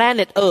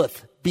planet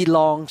Earth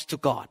belongs to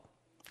God.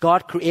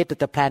 God created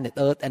the planet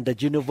Earth and the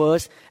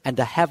universe and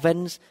the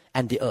heavens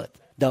and the earth.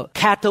 The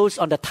cattle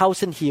on the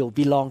 1,000 hill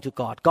belong to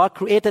God. God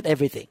created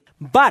everything.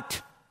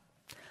 But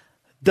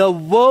the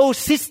world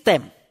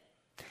system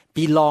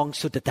belongs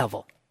to the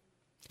devil.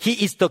 He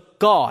is the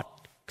God,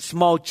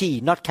 small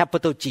g, not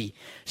capital G.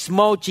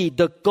 Small g,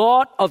 the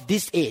God of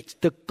this age,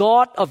 the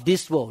God of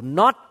this world,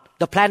 not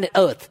the planet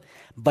Earth,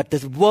 but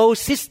the world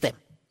system.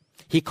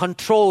 He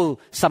controls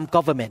some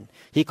government.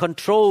 He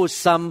controls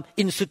some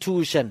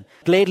institution.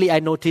 Lately, I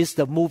noticed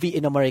the movie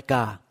in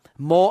America.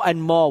 More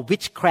and more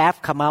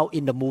witchcraft come out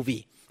in the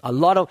movie. A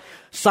lot of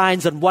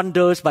signs and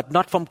wonders, but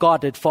not from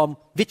God, it's from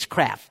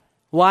witchcraft.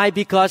 Why?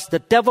 Because the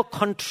devil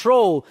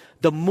controls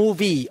the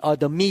movie or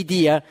the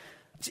media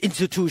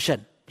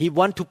institution. He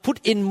wants to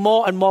put in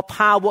more and more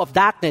power of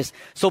darkness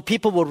so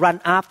people will run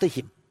after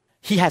him.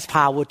 He has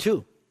power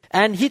too.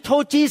 And he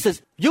told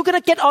Jesus, you're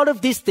going to get all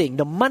of these things,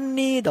 the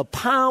money, the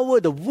power,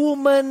 the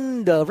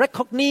woman, the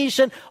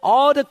recognition,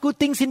 all the good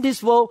things in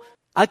this world,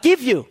 I'll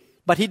give you.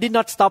 But he did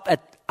not stop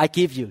at, I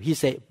give you. He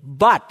said,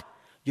 but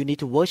you need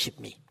to worship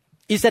me.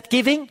 Is that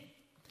giving?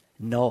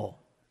 No.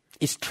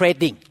 It's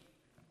trading.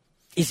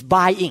 It's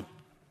buying.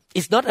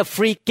 It's not a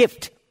free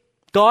gift.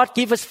 God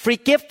gives us free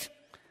gift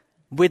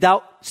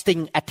without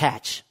string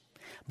attached.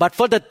 But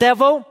for the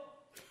devil,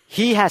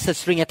 he has a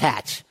string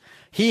attached.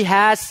 He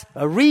has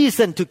a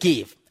reason to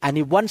give, and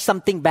he wants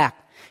something back.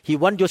 He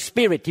wants your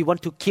spirit. He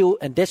wants to kill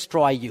and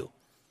destroy you.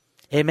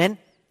 Amen?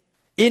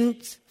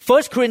 In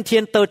 1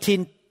 Corinthians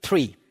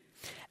 13:3,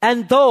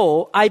 and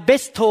though I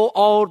bestow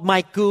all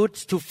my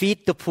goods to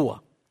feed the poor,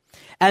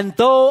 and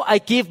though I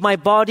give my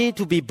body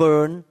to be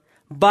burned,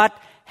 but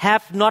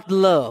have not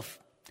love,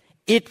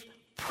 it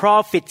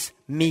profits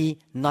me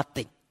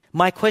nothing.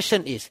 My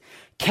question is,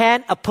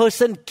 can a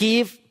person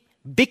give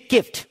big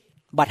gift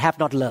but have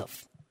not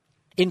love?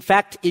 In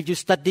fact, if you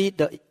study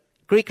the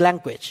Greek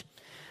language,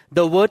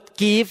 the word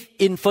give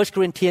in 1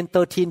 Corinthians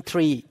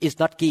 13:3 is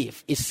not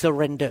give, it's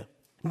surrender.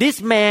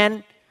 This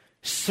man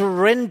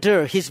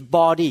surrendered his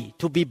body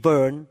to be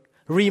burned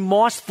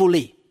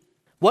remorsefully.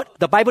 What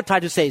the Bible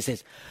tries to say is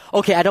this,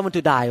 okay, I don't want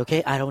to die,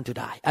 okay? I don't want to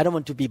die. I don't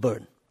want to be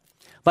burned.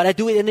 But I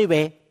do it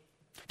anyway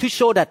to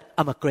show that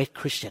I'm a great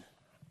Christian.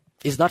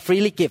 It's not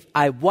freely give.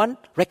 I want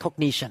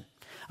recognition.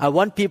 I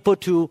want people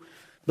to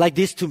like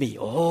this to me.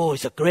 Oh,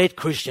 it's a great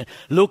Christian.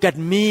 Look at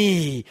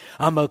me.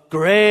 I'm a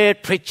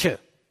great preacher.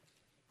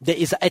 There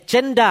is an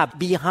agenda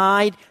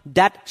behind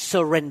that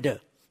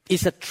surrender.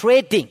 It's a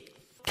trading.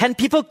 Can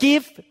people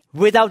give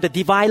without the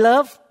divine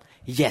love?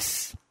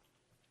 Yes.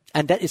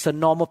 And that is a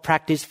normal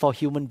practice for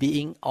human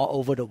beings all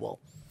over the world.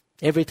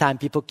 Every time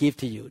people give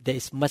to you, there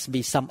must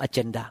be some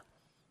agenda.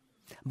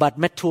 But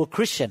mature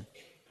Christians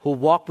who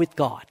walk with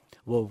God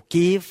will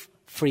give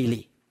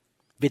freely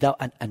without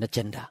an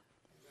agenda.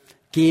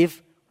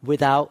 Give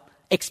without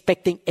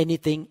expecting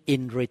anything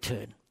in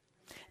return.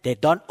 They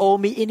don't owe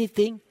me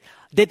anything.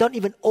 They don't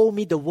even owe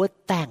me the word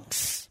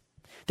thanks.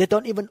 They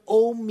don't even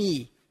owe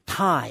me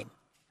time.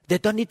 They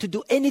don't need to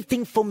do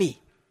anything for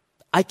me.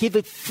 I give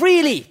it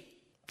freely.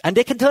 And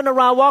they can turn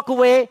around, walk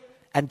away,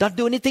 and don't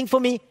do anything for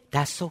me.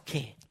 That's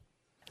okay.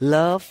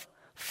 Love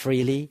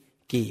freely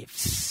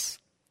gives.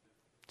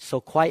 So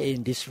quiet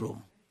in this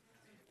room.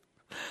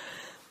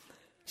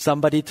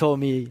 Somebody told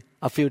me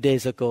a few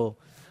days ago,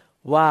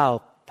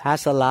 wow,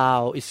 Pastor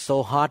Lau, it's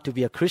so hard to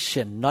be a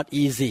Christian, not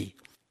easy.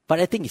 But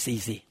I think it's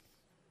easy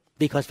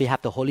because we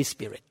have the Holy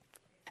Spirit.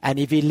 And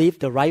if we live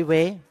the right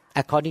way,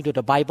 according to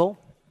the Bible,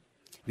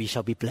 we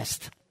shall be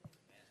blessed.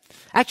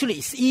 Actually,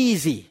 it's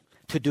easy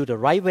to do the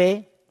right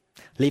way,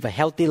 live a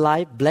healthy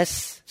life,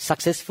 blessed,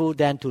 successful,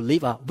 than to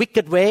live a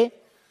wicked way,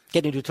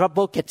 get into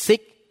trouble, get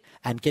sick,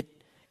 and get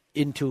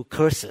into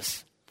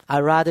curses. I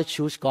rather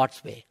choose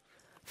God's way,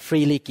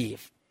 freely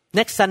give.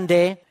 Next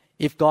Sunday,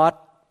 if God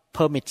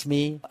permits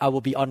me, I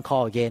will be on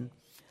call again.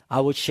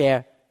 I will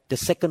share the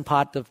second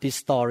part of this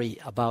story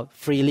about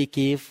freely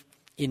give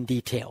in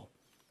detail,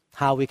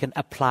 how we can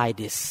apply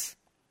this.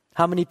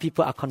 How many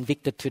people are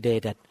convicted today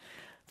that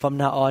from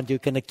now on you're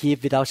going to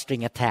give without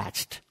string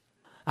attached?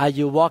 Are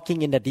you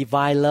walking in the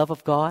divine love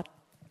of God?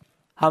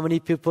 How many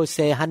people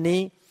say,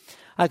 honey,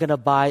 I'm going to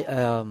buy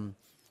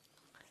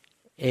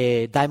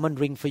a diamond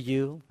ring for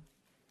you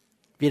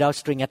without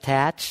string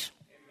attached?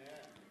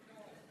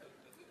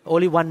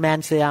 Only one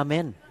man say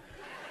amen.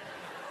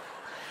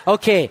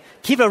 Okay,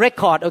 keep a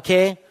record,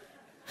 okay?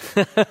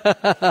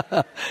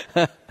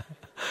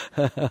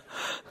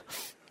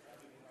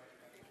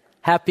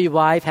 Happy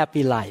wife,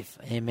 happy life.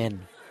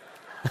 Amen.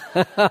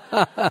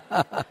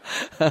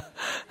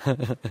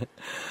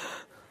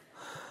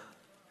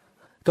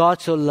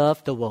 God so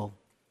loved the world.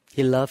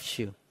 He loves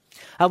you.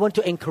 I want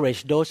to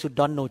encourage those who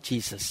don't know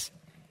Jesus.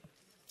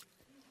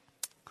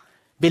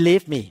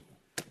 Believe me,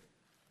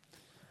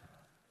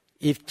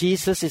 if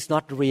Jesus is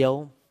not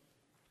real,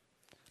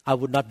 I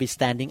would not be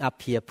standing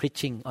up here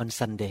preaching on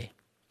Sunday.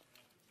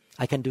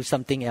 I can do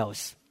something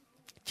else.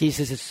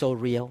 Jesus is so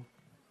real.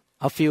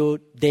 A few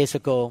days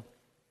ago,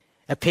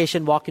 a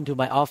patient walked into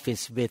my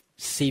office with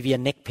severe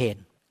neck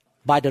pain.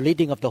 By the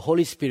leading of the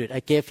Holy Spirit, I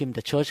gave him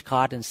the church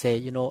card and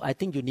said, I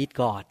think you need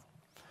God.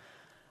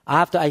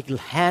 After I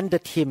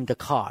handed him the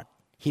card,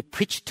 he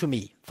preached to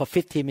me for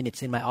 15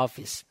 minutes in my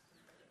office.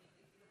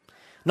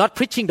 Not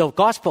preaching the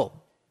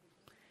gospel.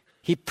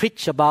 He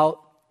preached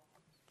about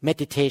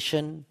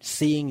meditation,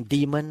 seeing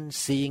demons,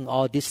 seeing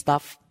all this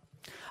stuff.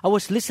 I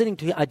was listening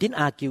to him. I didn't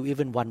argue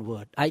even one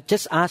word. I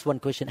just asked one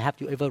question, have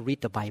you ever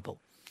read the Bible?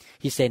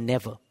 He said,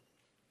 never.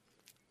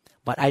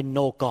 But I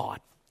know God.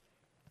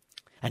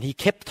 And he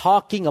kept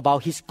talking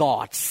about his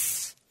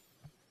gods,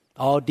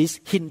 all these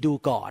Hindu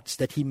gods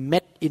that he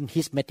met in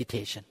his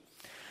meditation.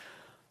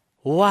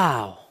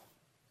 Wow,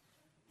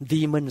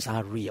 demons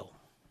are real.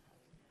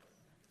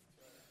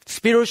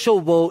 Spiritual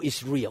world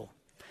is real.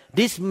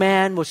 This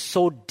man was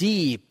so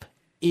deep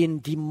in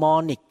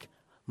demonic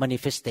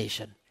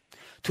manifestation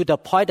to the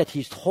point that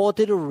he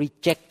totally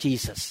rejected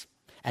Jesus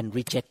and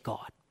reject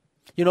God.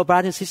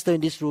 Brothers and sisters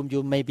in this room,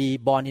 you may be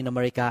born in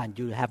America and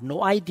you have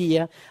no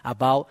idea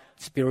about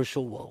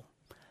spiritual world.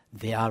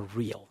 They are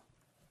real.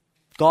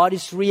 God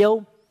is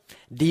real.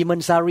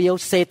 Demons are real.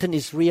 Satan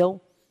is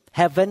real.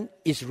 Heaven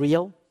is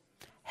real.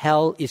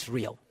 Hell is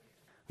real.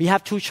 We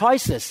have two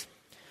choices.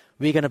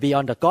 We're going to be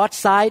on the God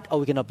side or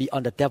we're going to be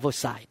on the devil's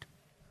side.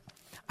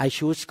 I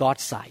choose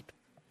God's side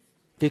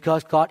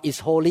because God is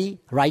holy,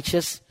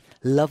 righteous,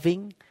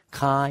 loving,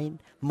 kind,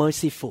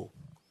 merciful.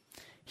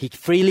 He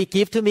freely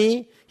gives to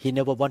me. He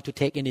never wants to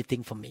take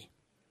anything from me.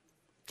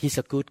 He's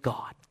a good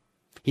God.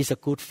 He's a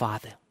good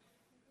Father.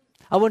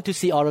 I want to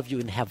see all of you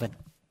in heaven.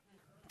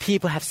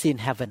 People have seen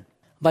heaven,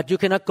 but you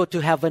cannot go to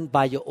heaven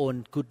by your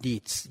own good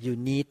deeds. You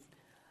need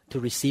to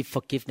receive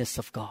forgiveness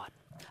of God.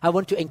 I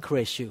want to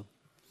encourage you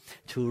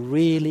to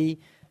really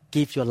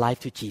give your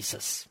life to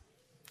Jesus.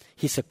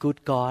 He's a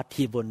good God.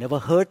 He will never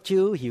hurt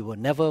you. He will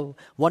never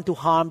want to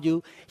harm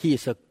you. He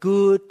is a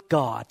good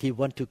God. He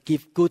wants to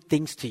give good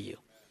things to you.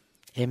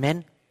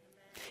 Amen.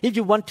 If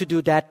you want to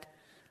do that,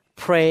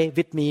 pray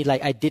with me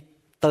like I did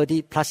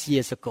 30 plus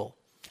years ago.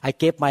 I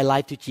gave my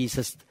life to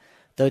Jesus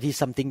 30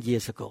 something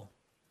years ago.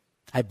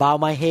 I bow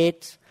my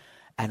head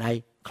and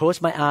I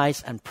close my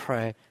eyes and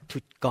pray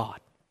to God.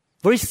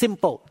 Very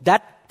simple.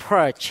 That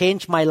prayer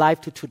changed my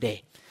life to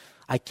today.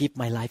 I give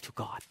my life to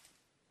God.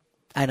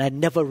 And I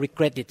never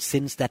regret it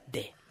since that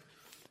day.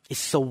 It's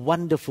so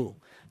wonderful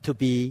to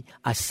be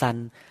a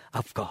son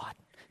of God,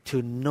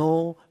 to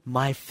know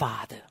my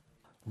Father.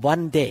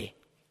 One day,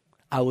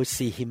 I will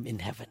see Him in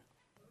heaven.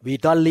 We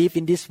don't live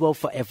in this world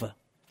forever.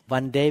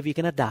 One day we're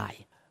going to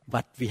die.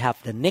 But we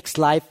have the next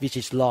life which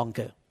is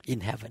longer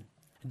in heaven.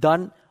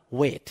 Don't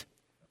wait.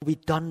 We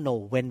don't know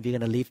when we're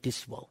going to leave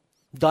this world.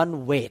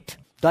 Don't wait.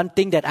 Don't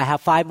think that I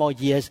have 5 more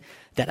years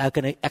that I'm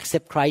going to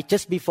accept Christ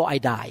just before I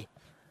die.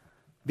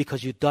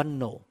 Because you don't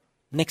know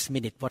next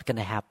minute what's going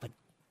to happen.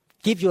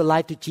 Give your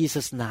life to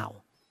Jesus now.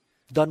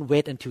 Don't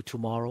wait until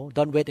tomorrow.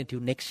 Don't wait until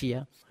next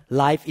year.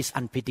 Life is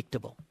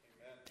unpredictable.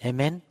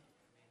 Amen.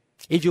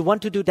 If you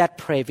want to do that,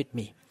 pray with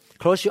me.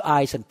 Close your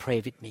eyes and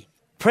pray with me.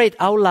 Pray it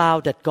out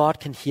loud that God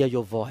can hear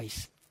your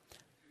voice.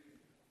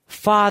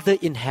 Father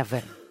in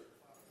heaven,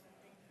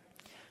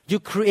 you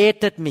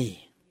created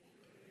me.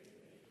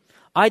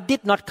 I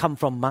did not come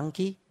from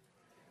monkey.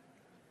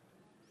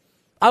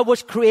 I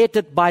was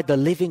created by the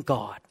living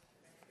God.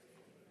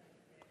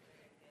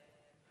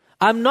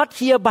 I'm not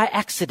here by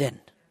accident.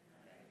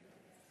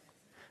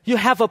 You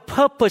have a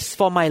purpose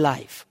for my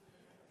life.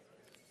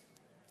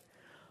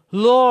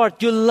 Lord,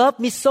 you love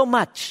me so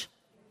much.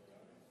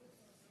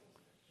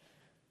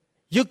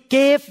 You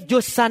gave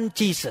your son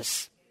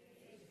Jesus.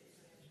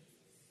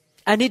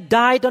 And he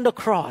died on the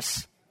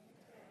cross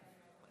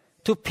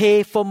to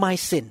pay for my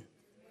sin.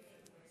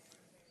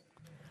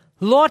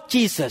 Lord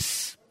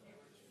Jesus,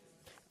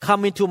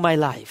 come into my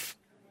life.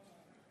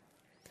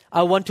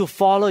 I want to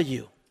follow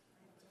you.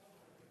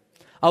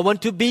 I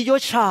want to be your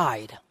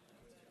child.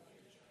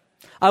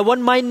 I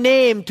want my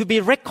name to be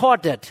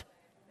recorded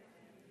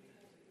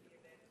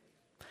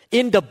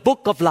in the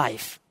book of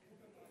life.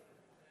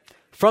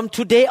 From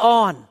today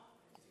on,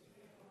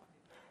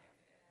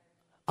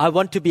 I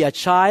want to be a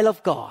child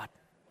of God.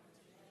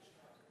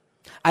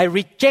 I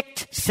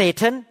reject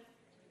Satan.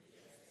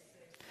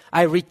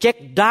 I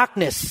reject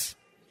darkness.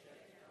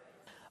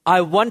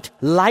 I want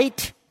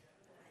light.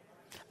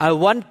 I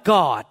want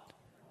God,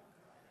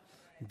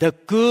 the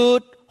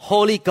good,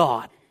 holy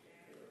God,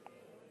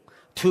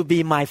 to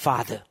be my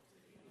Father.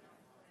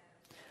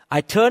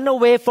 I turn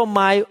away from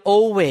my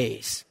old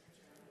ways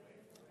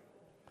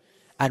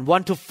and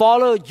want to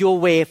follow your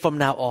way from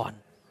now on.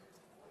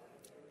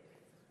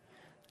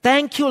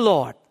 Thank you,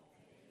 Lord.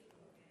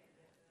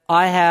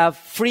 I have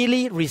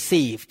freely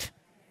received.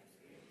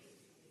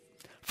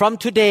 From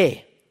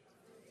today,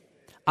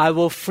 I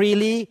will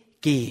freely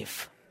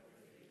give.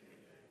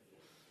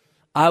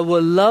 I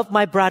will love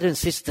my brothers and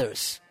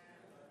sisters.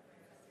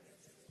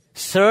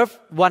 Serve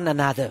one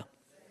another.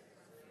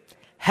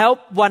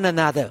 Help one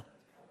another.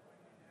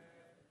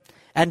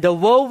 And the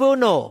world will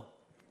know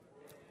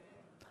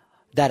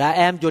that I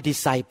am your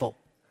disciple.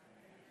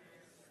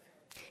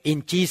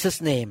 In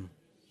Jesus' name,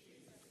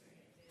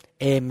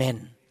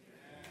 amen.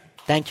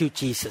 Thank you,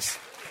 Jesus.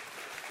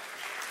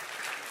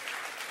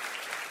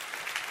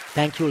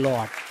 Thank you,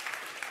 Lord.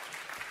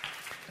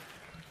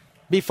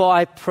 Before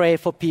I pray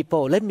for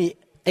people, let me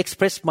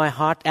express my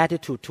heart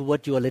attitude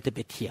toward you a little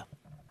bit here.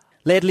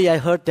 Lately, I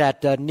heard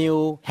that the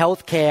new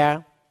health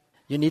care,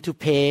 you need to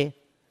pay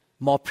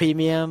more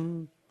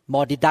premium,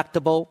 more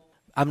deductible.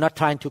 I'm not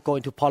trying to go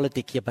into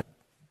politics here, but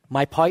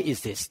my point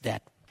is this,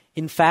 that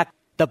in fact,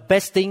 the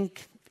best thing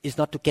is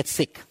not to get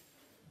sick,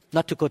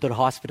 not to go to the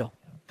hospital.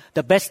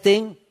 The best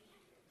thing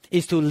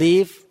is to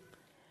live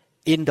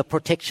in the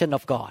protection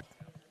of God.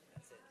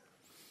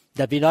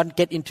 That we don't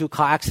get into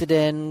car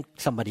accident,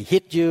 somebody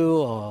hit you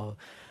or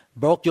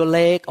broke your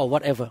leg or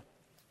whatever.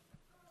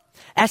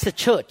 As a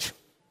church,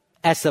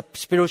 as a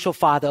spiritual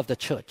father of the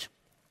church,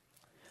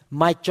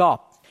 my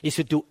job is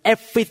to do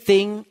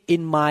everything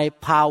in my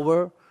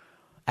power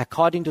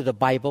according to the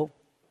Bible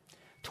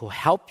to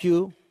help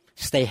you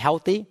stay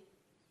healthy,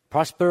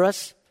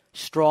 prosperous,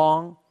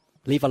 strong,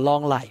 live a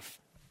long life.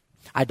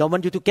 I don't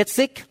want you to get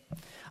sick.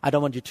 I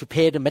don't want you to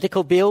pay the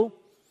medical bill.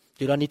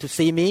 You don't need to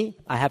see me.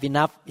 I have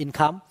enough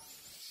income.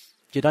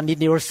 You don't need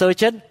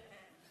neurosurgeon.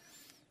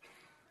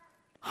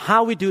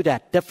 How we do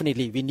that?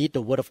 Definitely, we need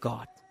the Word of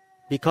God.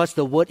 Because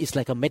the Word is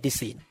like a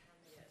medicine.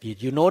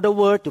 You know the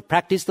Word, to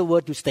practice the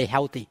Word, to stay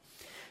healthy.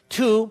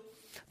 2,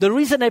 the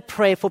reason I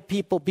pray for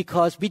people,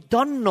 because we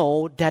don't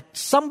know that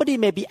somebody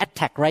may be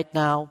attacked right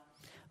now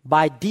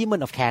by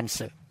demon of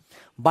cancer,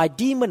 by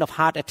demon of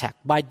heart attack,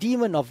 by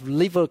demon of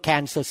liver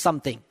cancer,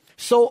 something.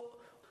 So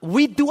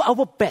we do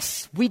our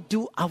best. We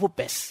do our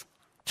best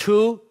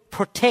to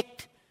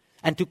protect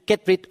and to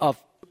get rid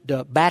of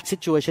the bad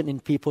situation in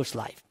people's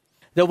life.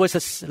 There was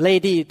a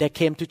lady that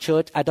came to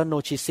church. I don't know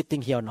if she's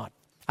sitting here or not.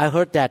 I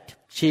heard that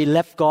she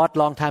left God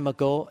long time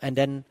ago, and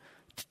then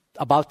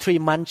about 3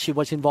 months she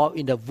was involved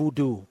in the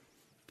voodoo,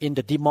 in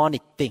the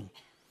demonic thing.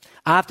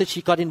 After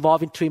she got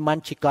involved in 3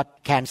 months, she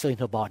got cancer in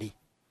her body.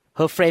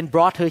 Her friend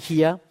brought her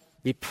here.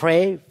 We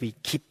pray. We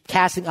keep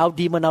casting out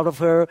demon out of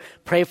her.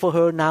 Pray for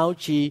her. Now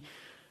she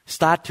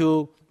start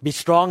to be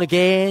strong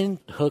again.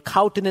 Her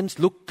countenance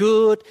look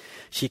good.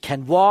 She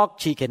can walk.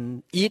 She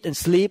can eat and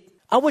sleep.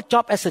 Our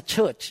job as a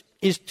church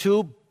is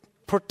to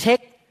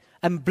protect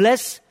and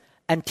bless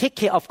and take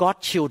care of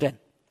God's children.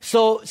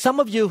 So some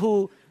of you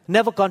who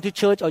never gone to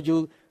church, or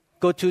you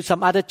go to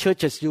some other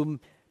churches, you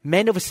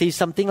may never see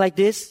something like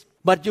this.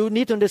 But you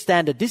need to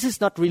understand that this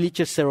is not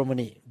religious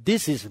ceremony.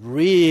 This is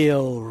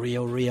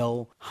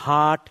real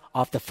heart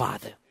of the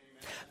Father.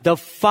 The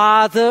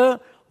Father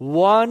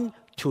wants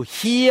to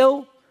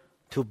heal,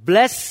 to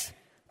bless,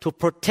 to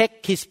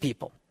protect His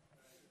people.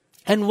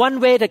 And one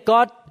way that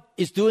God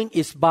is doing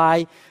is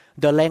by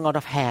the laying on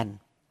of hand,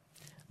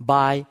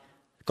 by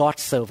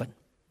God's servant.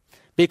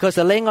 Because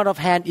the laying on of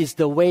hand is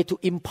the way to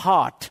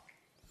impart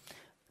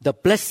the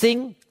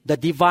blessing, the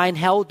divine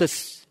health, the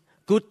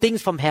good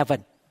things from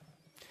heaven,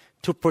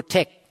 to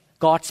protect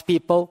God's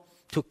people,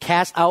 to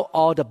cast out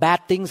all the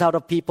bad things out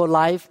of people's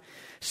life,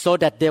 so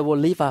that they will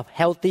live a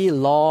healthy,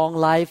 long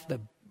life,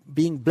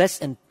 being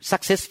blessed and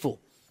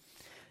successful.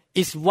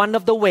 It's one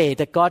of the ways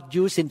that God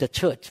used in the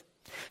church.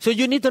 So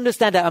you need to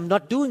understand that I'm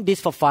not doing this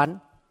for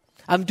fun.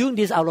 I'm doing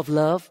this out of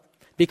love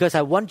because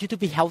I want you to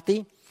be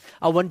healthy.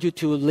 I want you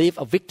to live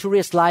a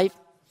victorious life.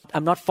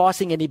 I'm not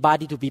forcing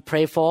anybody to be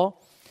prayed for.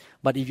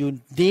 But if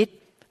you need,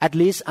 at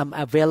least I'm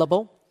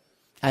available.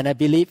 And I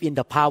believe in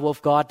the power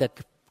of God, that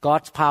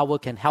God's power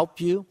can help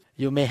you.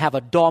 You may have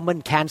a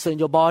dormant cancer in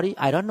your body.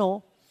 I don't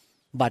know.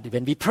 But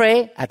when we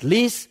pray, at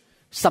least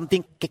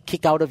something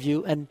kick out of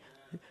you, and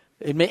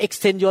it may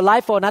extend your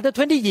life for another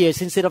 20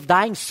 years instead of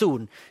dying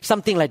soon.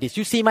 Something like this.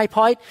 You see my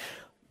point?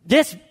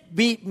 Yes,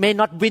 we may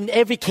not win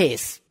every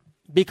case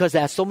because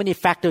there are so many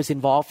factors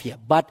involved here.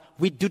 But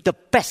we do the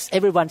best.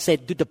 Everyone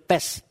said, do the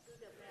best.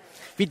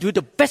 We do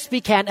the best we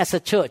can as a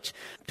church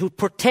to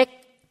protect,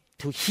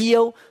 to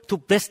heal, to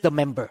bless the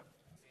member.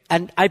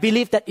 And I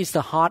believe that is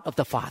the heart of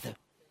the Father.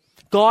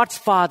 God's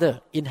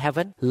Father in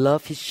heaven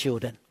loves His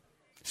children.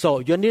 So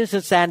you need to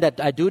understand that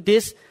I do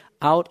this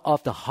out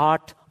of the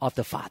heart of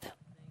the Father.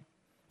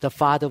 The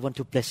Father wants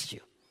to bless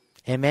you.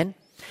 Amen.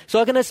 So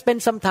I'm going to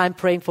spend some time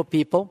praying for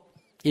people.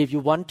 If you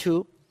want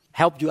to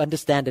help you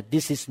understand that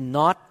this is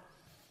not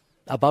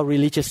about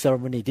religious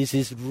ceremony. This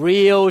is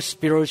real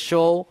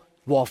spiritual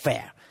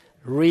warfare.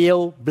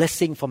 Real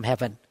blessing from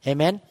heaven.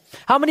 Amen.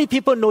 How many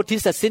people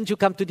notice that since you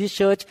come to this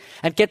church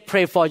and get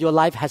prayed for, your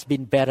life has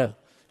been better?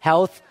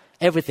 Health,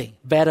 everything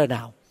better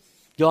now.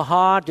 Your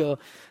heart,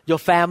 your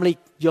family,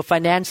 your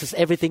finances,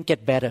 everything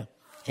get better.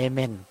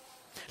 Amen.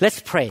 Let's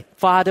pray.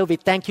 Father, we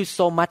thank you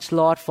so much,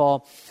 Lord,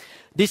 for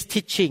this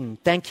teaching.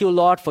 Thank you,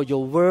 Lord, for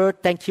your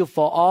word. Thank you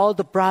for all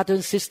the brothers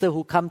and sisters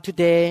who come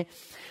today.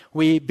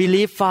 We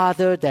believe,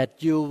 Father,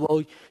 that you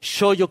will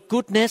show your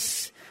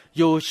goodness.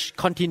 You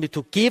continue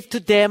to give to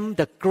them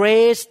the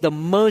grace, the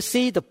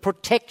mercy, the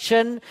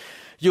protection.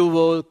 You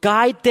will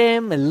guide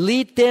them and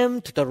lead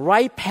them to the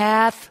right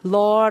path,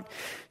 Lord.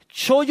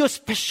 Show your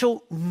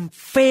special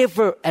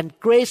favor and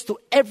grace to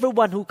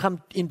everyone who comes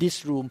in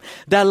this room.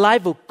 Their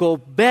life will go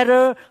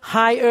better,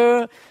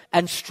 higher,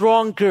 and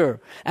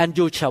stronger. And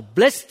you shall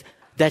bless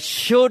their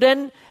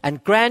children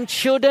and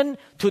grandchildren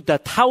to the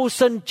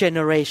 1,000th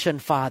generation,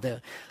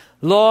 Father.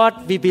 Lord,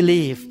 we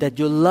believe that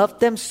you love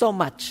them so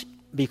much.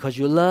 Because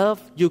you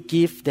love, you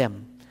give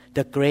them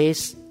the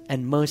grace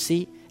and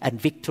mercy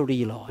and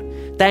victory, Lord.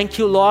 Thank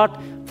you, Lord,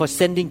 for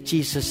sending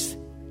Jesus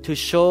to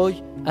show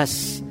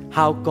us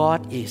how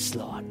God is,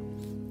 Lord.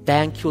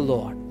 Thank you,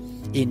 Lord.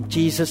 In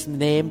Jesus'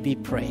 name we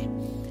pray.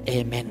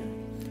 Amen.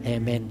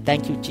 Amen.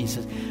 Thank you,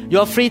 Jesus.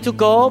 You're free to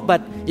go,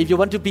 but if you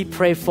want to be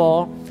prayed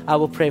for, I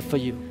will pray for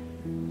you.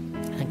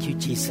 Thank you,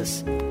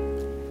 Jesus.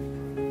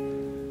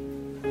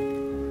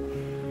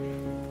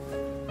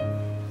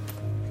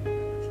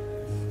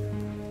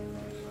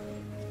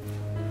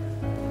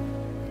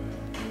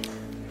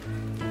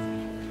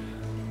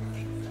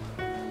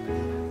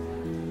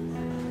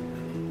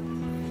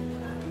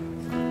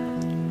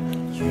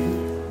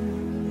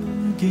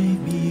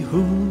 Gave me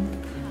hope,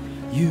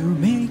 you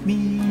make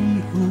me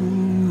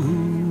whole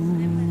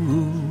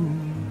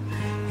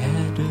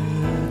at the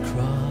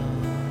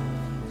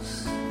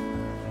cross.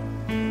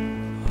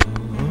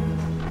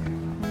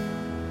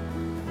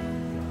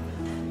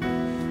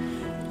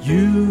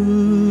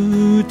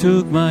 You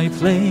took my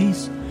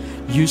place,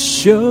 you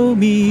show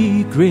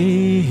me grace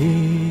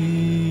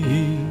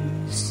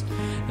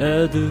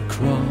at the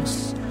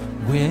cross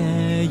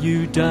where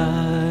you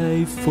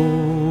died for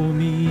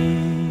me.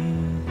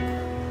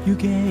 You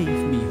gave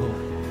me hope.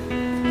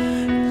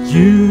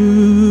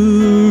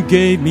 You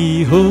gave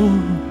me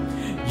hope.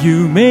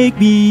 You make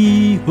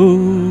me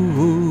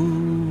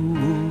whole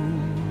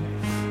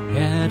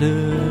at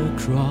a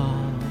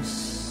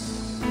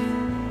cross.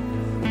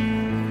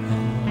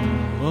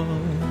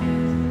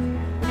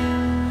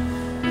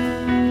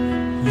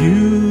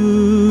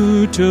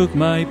 You took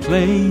my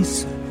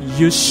place.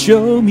 You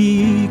show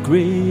me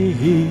grace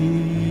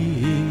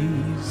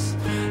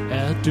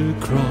at the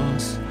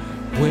cross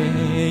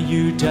where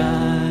you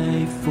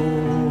died for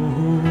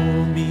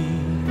me.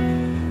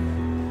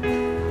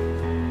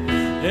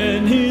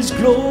 And His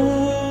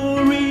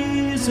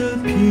glories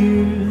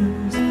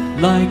appears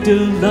like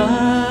the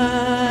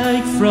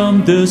light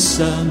from the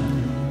sun.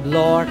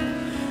 Lord,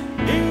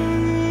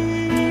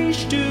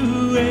 Age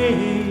to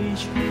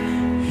age,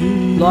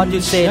 Lord,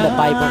 you say in the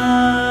Bible,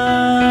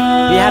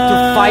 we have to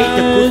fight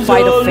the good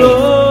fight of faith.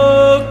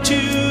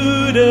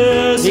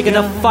 We're going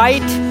to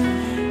fight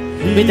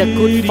with a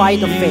good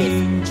fight of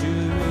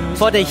faith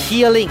for the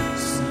healing,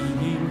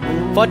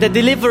 for the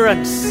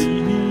deliverance,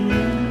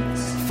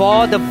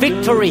 for the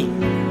victory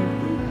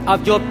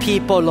of your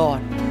people,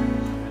 Lord.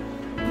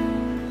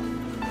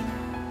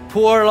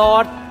 Pour,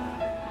 Lord,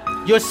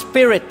 your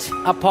Spirit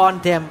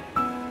upon them.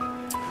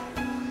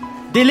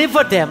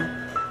 Deliver them,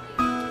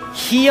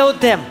 heal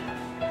them,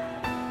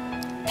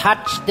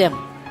 touch them,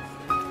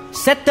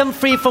 set them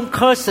free from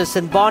curses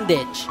and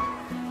bondage.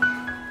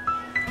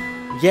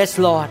 Yes,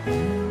 Lord.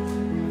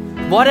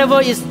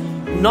 Whatever is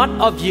not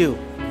of you,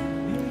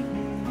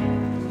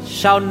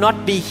 shall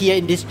not be here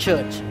in this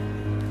church.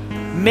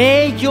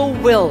 May your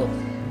will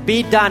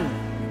be done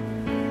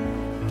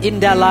in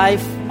their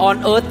life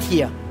on earth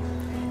here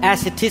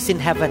as it is in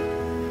heaven.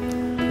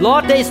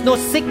 Lord, there is no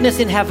sickness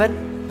in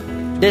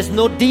heaven. There is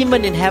no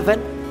demon in heaven.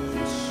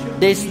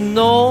 There is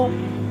no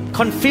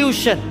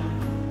confusion,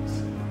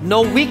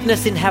 no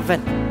weakness in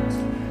heaven.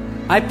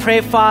 I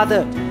pray,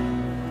 Father,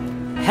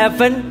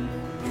 heaven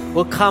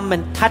will come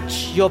and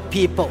touch your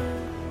people.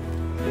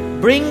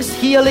 Brings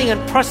healing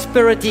and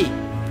prosperity,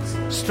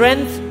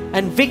 strength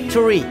and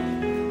victory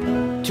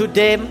to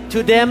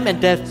them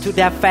and to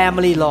their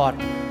family, Lord.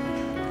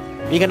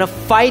 We're going to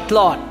fight,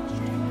 Lord,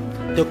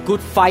 the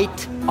good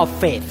fight of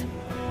faith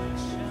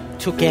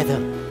together.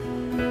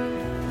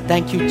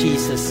 Thank you,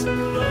 Jesus.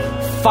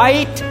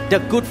 Fight the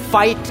good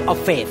fight of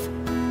faith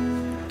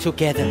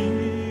together.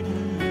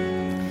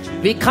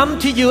 We come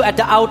to you at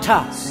the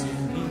altar.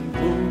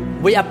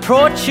 We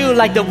approach you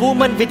like the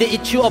woman with the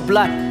issue of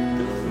blood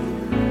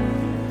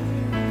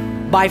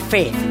by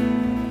faith.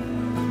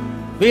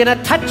 We're going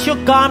to touch your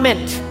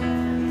garment.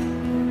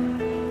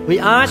 We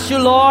ask you,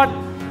 Lord,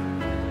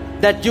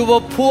 that you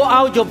will pour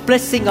out your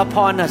blessing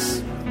upon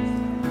us.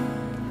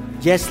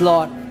 Yes,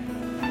 Lord.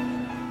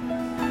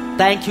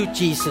 Thank you,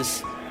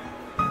 Jesus.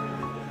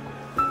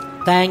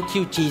 Thank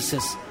you,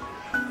 Jesus.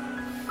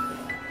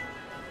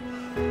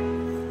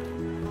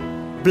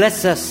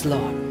 Bless us,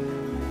 Lord.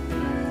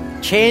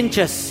 Change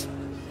us.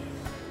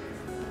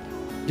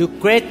 Do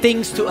great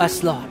things to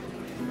us, Lord.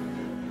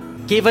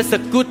 Give us the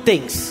good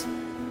things.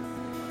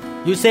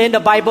 You say in the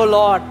Bible,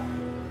 Lord,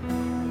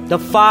 the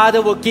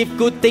Father will give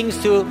good things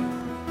to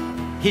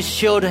His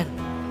children.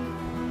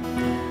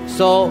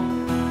 So,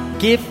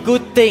 give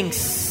good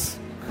things.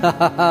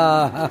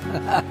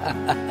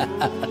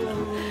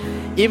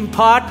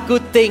 Impart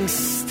good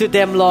things to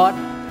them, Lord.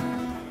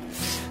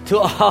 To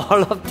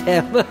all of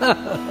them.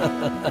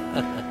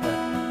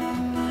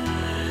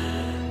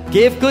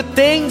 Give good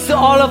things to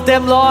all of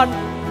them, Lord.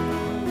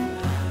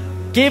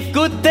 Give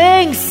good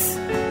things.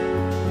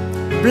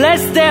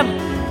 Bless them.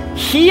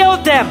 Heal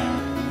them.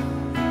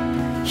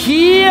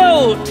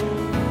 Healed.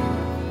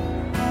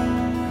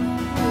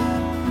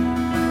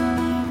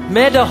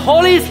 May the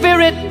Holy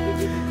Spirit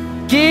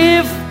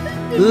give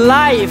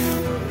life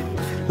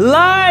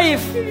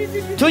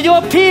to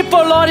your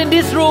people, Lord, in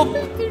this room.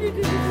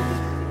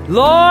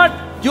 Lord,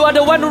 you are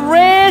the one who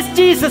raised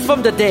Jesus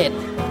from the dead.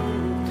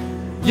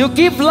 You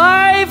give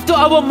life to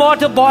our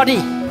mortal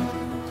body.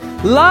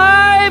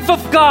 Life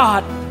of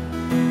God,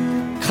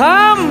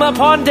 come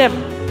upon them.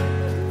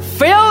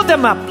 Fill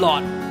them up,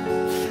 Lord.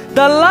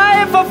 The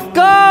life of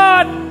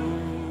God,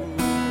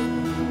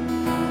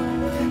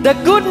 the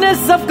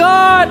goodness of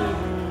God.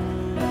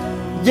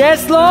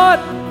 Yes, Lord.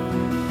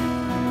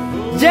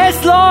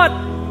 Yes, Lord.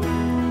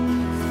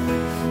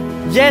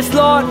 Yes,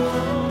 Lord.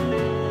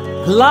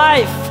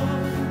 Life,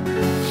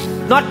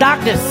 not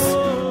darkness.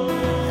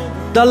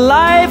 The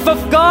life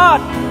of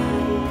God.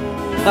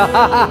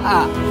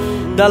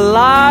 The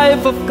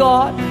life of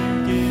God.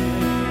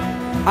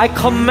 I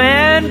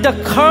command the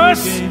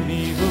curse,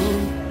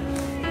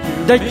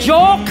 the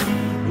yoke,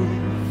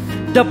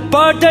 the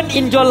burden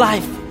in your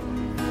life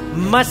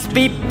must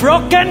be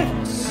broken,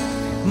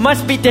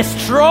 must be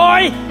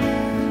destroyed.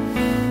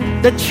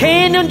 The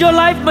chain in your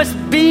life must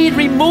be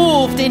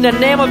removed in the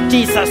name of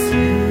Jesus.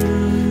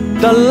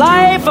 The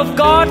life of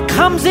God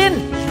comes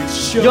in.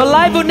 Your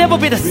life will never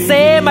be the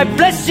same. I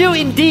bless you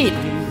indeed.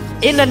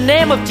 In the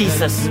name of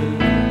Jesus.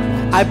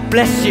 I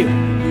bless you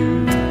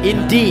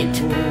indeed.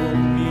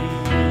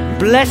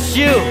 Bless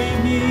you.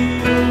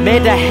 May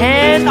the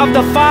hand of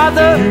the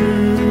Father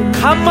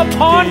come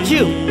upon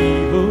you.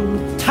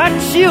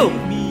 Touch you.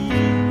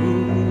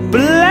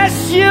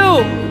 Bless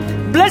you.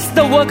 Bless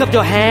the work of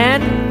your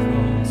hand.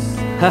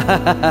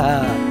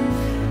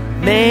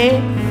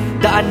 May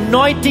the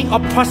anointing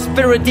of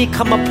prosperity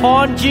come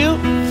upon you.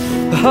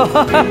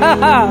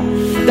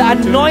 The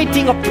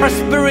anointing of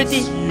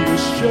prosperity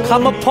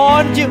come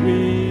upon you.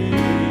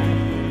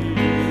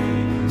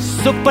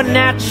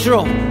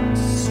 Supernatural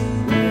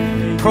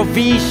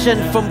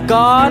provision from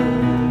God.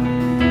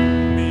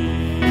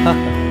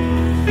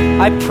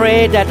 I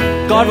pray that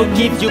God will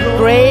give you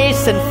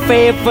grace and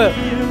favor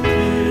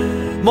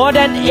more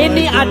than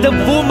any other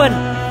woman.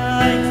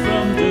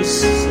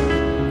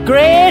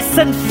 Grace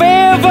and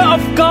favor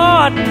of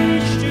God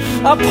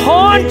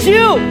upon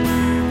you.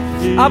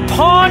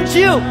 Upon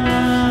you.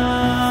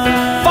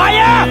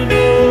 Fire.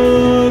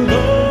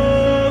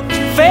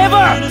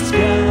 Favor.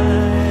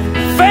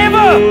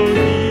 Favor.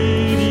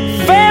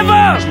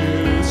 Favor.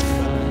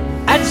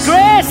 And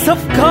grace of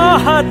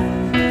God.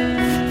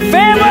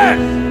 Favor.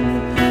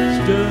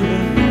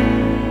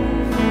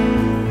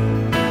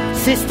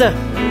 Sister,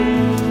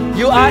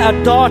 you are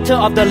a daughter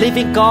of the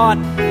living God.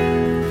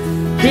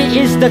 He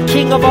is the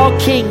King of all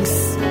kings.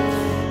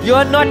 You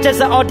are not just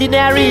an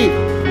ordinary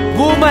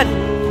woman.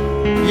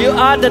 You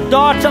are the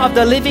daughter of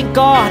the living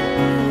God.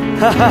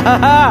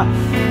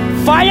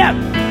 Fire!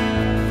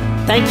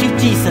 Thank you,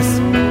 Jesus.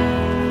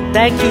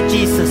 Thank you,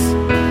 Jesus.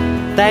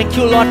 Thank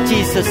you, Lord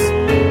Jesus.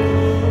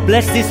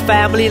 Bless this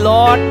family,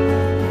 Lord.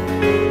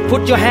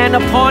 Put your hand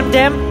upon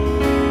them.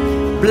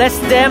 Bless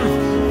them.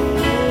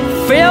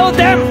 Fill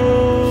them.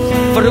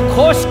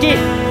 Farukoski.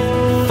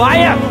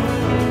 Fire.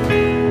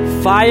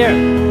 Fire.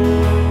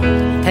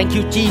 Thank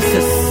you,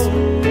 Jesus.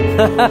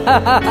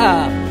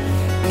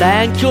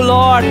 Thank you,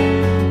 Lord.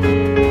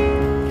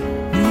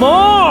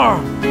 More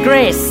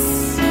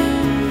grace.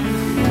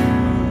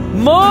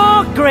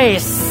 More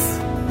grace.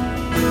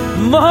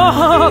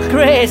 More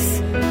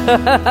grace.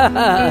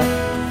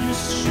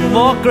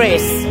 More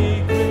grace.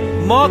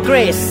 More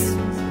grace.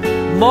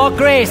 More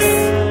grace.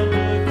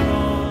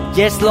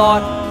 Yes,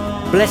 Lord.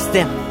 Bless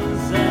them.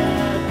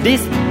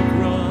 This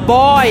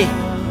boy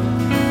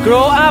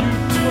grow up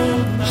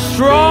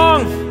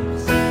strong,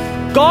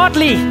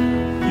 godly,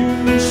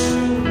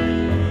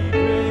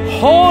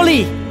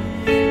 holy,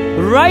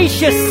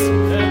 righteous,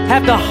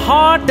 have the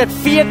heart that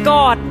fear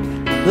God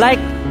like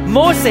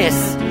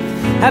Moses,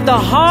 have the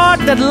heart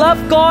that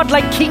love God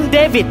like King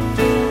David.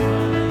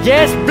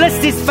 Yes, bless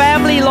this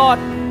family, Lord.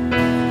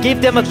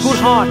 Give them a good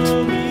heart.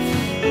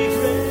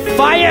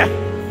 Fire.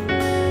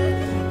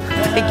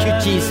 Thank you,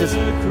 Jesus.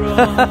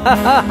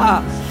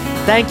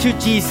 Thank you,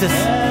 Jesus.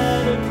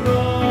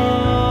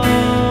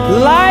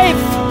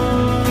 Life.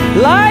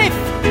 Life.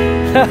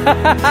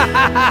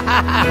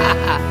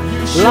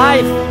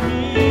 Life.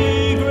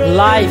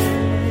 Life.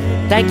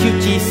 Thank you,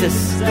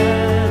 Jesus.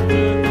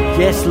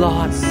 Yes,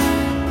 Lord.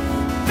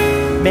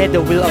 May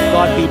the will of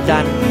God be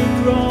done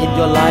in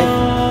your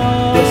life.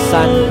 Your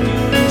son,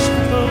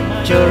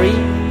 Jerry,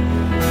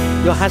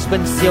 your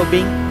husband,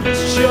 Silbing.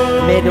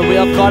 May the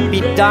will of God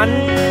be done.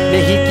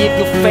 May He give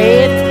you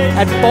faith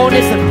and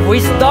boldness and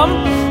wisdom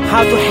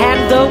how to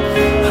handle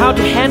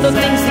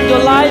things in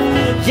your life.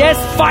 Yes,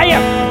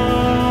 fire.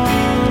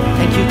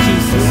 Thank you,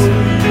 Jesus.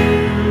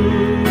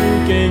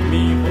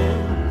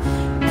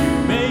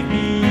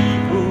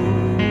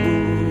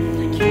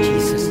 Thank you,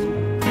 Jesus.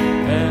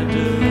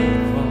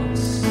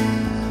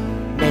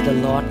 May the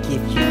Lord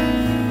give you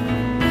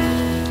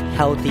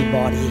healthy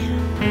body,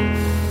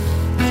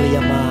 clear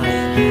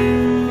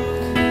mind,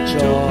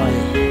 joy,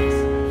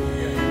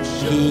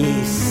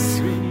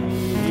 peace.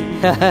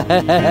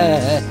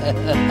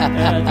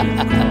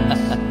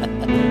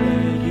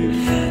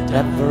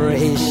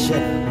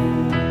 Reparation.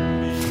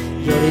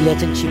 Your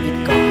relationship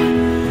with God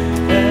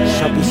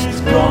shall be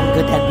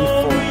stronger than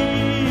before.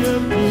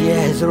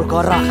 Yes,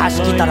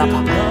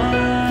 Rukorakaskitarapapa.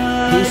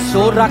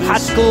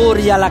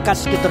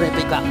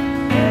 Hisorakaskuriyalakaskitarapika.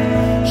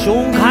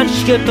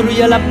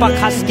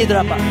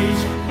 Shunghanskiturialapakaskitarapa.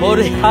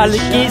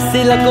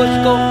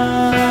 Orihalikisilakosko.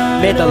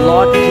 May the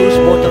Lord use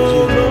both of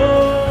you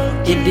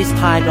in this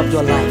time of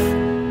your life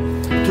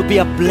to be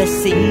a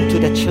blessing to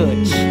the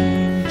church,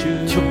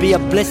 to be a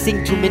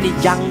blessing to many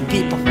young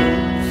people,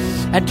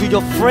 and to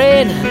your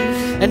friend,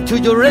 and to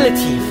your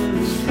relative,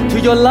 to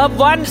your loved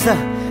ones.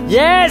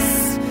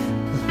 Yes,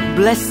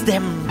 bless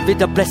them with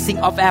the blessing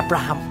of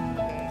Abraham,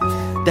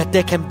 that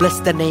they can bless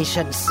the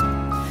nations.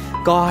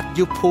 God,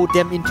 you put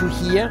them into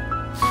here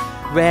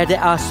where there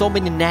are so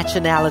many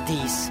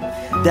nationalities.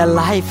 Their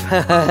life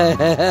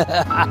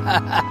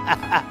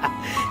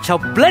shall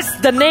bless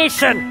the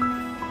nation.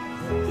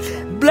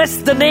 Bless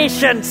the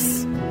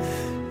nations.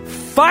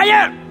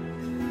 Fire.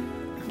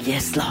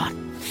 Yes, Lord.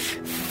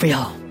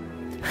 Fill.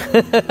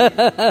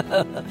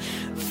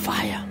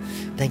 Fire.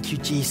 Thank you,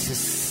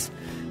 Jesus.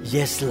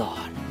 Yes,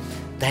 Lord.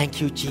 Thank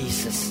you,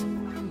 Jesus.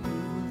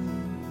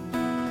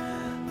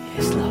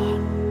 Yes, Lord.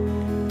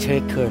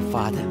 Take her,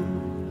 Father,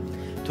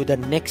 to the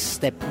next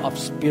step of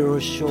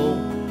spiritual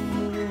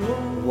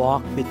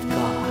walk with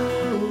God.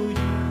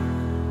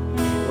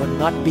 It will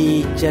not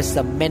be just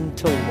a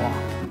mental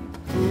walk,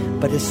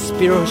 but a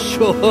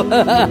spiritual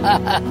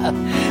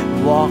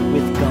walk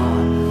with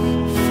God.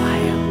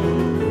 Fire.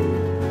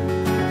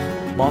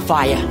 More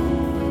fire.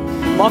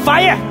 More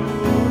fire.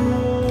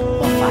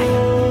 More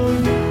fire.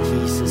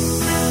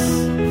 Jesus.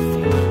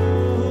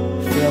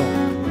 Fill.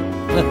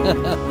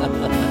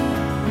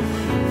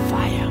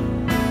 Fire.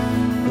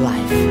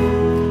 Life.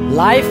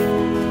 Life.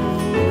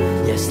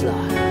 Yes,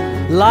 Lord.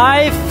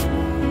 Life.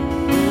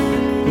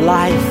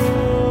 Life.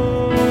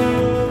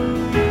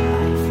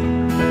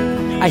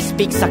 I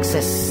speak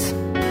success.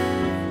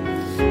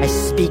 I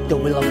speak the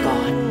will of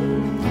God.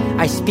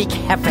 I speak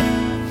heaven.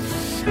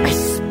 I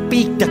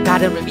speak the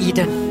Garden of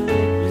Eden.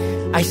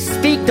 I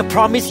speak the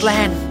promised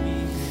land.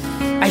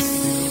 I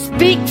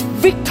speak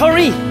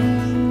victory.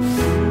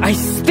 I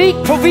speak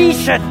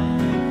provision.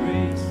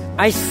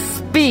 I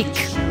speak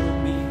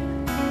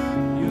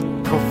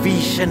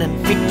provision and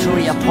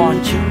victory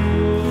upon you.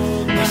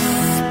 I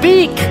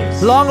speak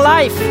long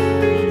life.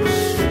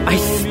 I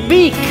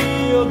speak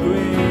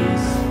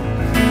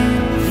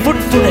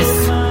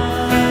fruitfulness.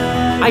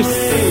 I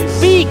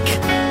speak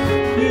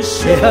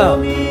the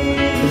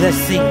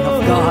blessing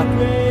of God.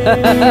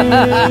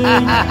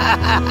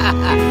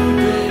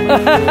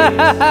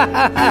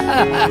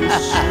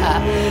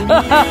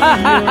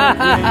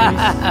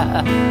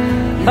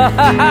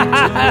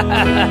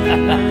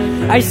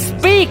 I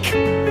speak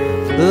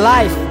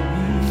life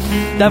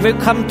that will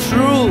come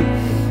through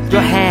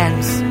your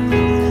hands.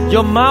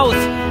 your mouth,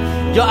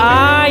 your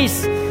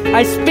eyes.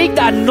 I speak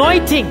the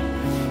anointing.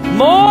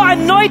 More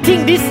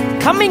anointing this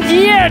coming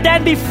year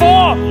than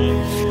before.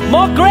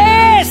 More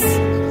grace.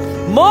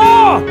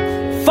 More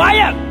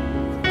fire.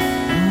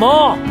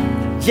 More.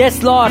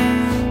 Yes, Lord.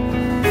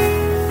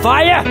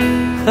 Fire.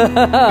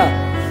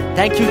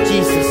 Thank you,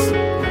 Jesus.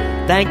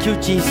 Thank you,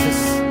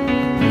 Jesus.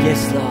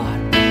 Yes, Lord.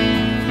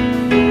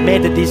 May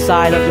the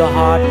desire of your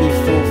heart be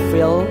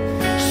fulfilled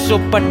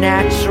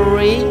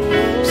supernaturally.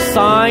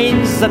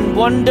 Signs and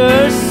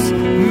wonders,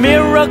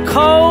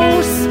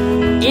 miracles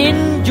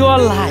in your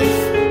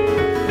life.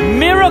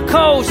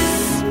 Miracles,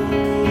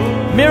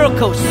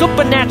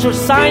 supernatural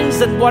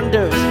signs and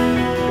wonders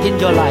in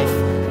your life.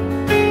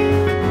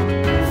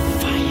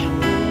 Fire.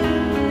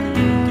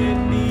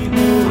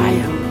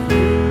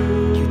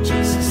 Thank you,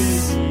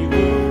 Jesus.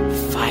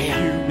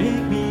 Fire.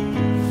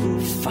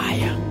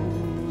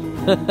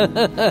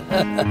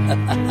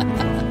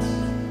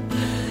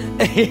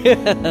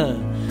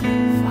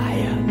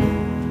 Fire.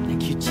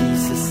 Thank you,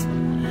 Jesus.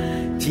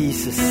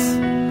 Jesus.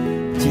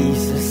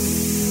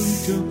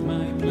 Took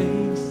my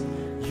place.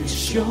 You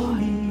show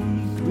me.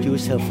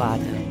 Use her,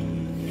 Father.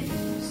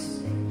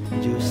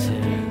 Use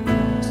her.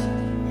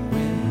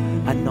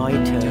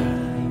 Anoint her.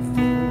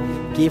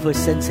 Give her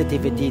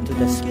sensitivity to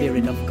the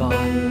Spirit of God,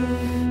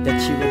 that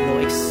she will know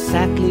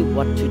exactly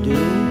what to do,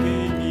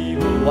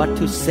 what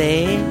to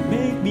say.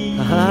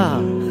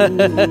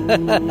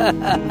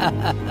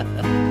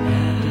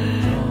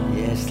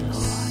 Yes,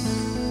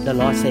 Lord. The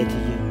Lord said to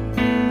you,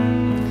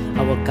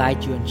 I will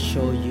guide you and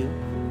show you.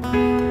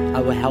 I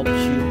will help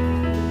you.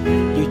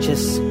 You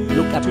just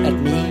look up at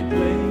me.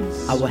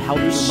 I will help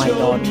you, my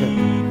daughter.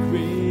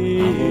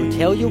 I will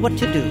tell you what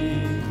to do.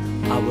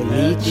 I will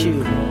lead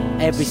you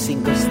every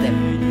single step.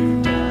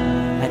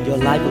 And your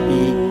life will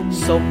be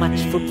so much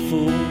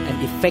fruitful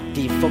and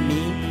effective for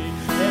me.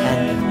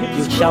 And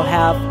you shall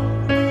have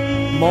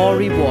more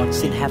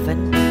rewards in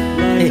heaven.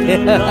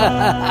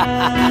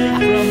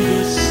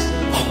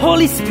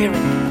 Holy Spirit,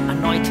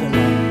 anoint her,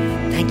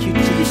 Lord. Thank you,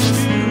 Jesus.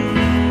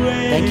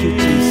 Thank you,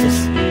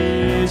 Jesus.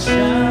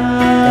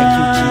 Thank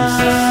you,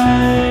 Jesus.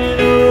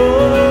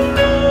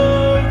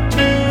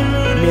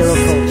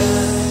 Miracles.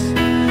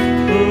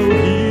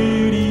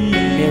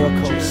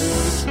 Miracles.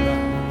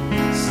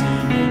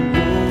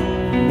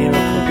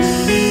 Miracles.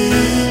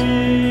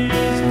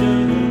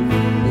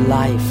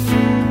 Life.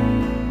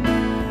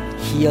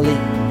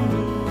 Healing.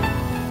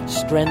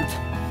 Strength.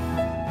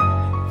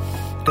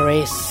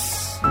 Grace.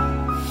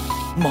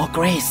 More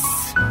grace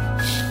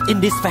in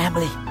this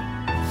family.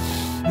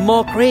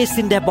 More grace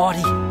in their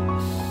body.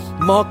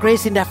 More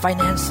grace in their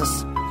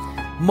finances.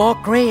 More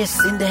grace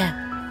in their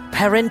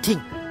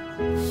parenting.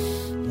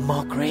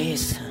 More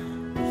grace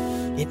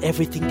in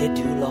everything they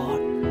do,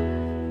 Lord.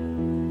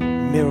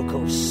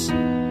 Miracles.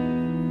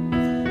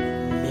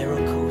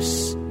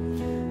 Miracles.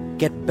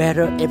 Get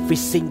better every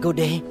single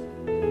day.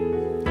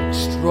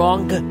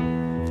 Stronger.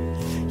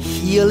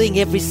 Healing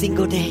every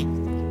single day.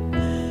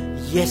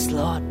 Yes,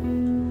 Lord.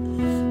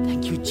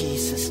 Thank you,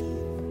 Jesus.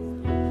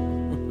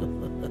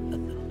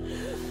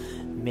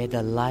 May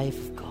the life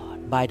of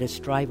God, by the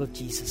stripe of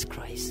Jesus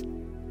Christ,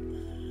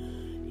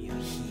 you're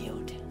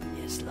healed.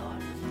 Yes,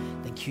 Lord.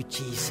 Thank you,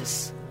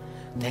 Jesus.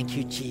 Thank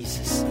you,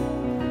 Jesus.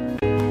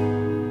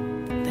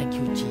 Thank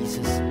you,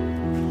 Jesus.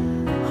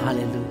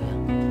 Hallelujah.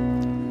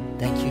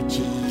 Thank you,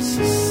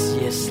 Jesus.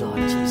 Yes,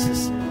 Lord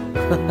Jesus.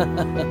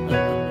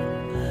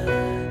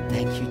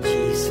 Thank you,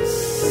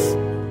 Jesus.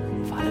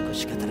 Father,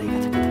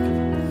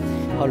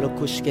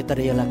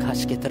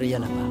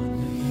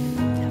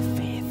 their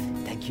faith.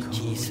 Thank you,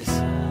 Jesus.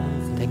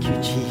 Thank you,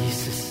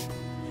 Jesus.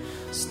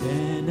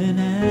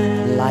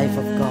 Life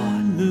of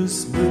God.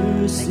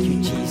 Thank you,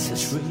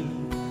 Jesus.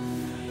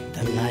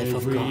 The life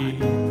of God.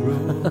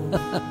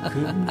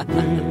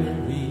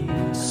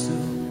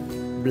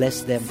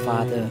 Bless them,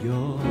 Father,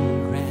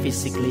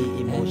 physically,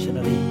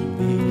 emotionally.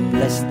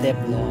 Bless them,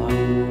 Lord.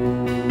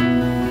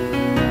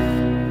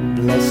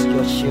 Bless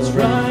your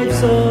children here.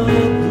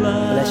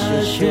 Bless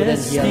your children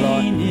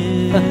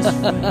here,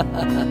 Lord.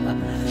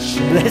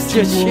 Bless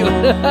your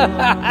children.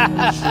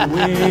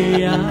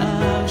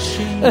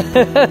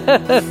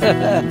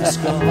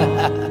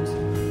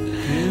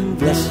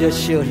 Bless your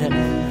children.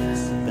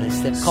 Bless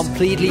them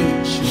completely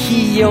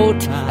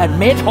healed and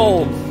made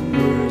whole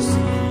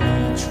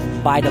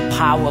by the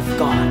power of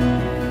God.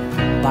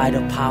 By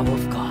the power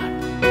of God.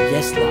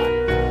 Yes, Lord.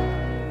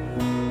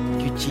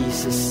 Thank you,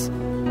 Jesus.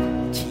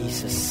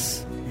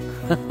 Jesus.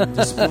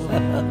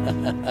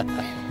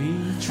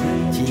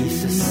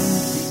 Jesus.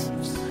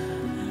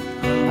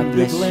 I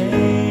bless you.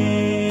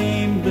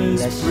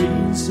 Bless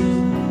you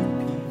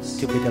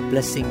to be the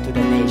blessing to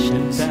the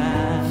nations.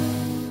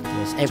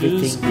 Yes,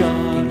 everything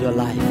in your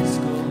life.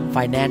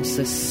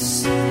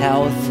 Finances,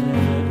 health,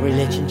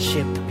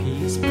 relationship,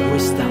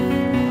 wisdom.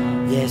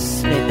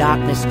 Yes, may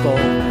darkness go.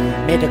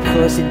 May the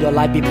curse in your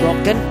life be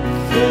broken.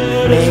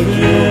 May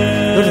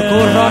you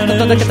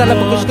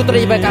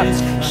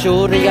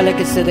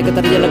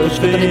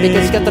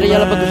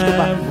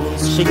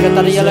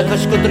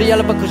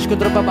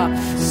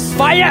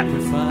Fire!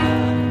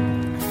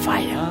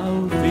 Fire!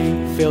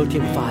 Fill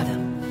him, Father,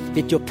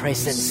 with your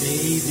presence.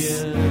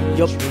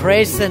 Your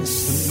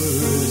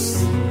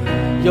presence.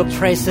 Your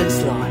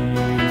presence, Lord.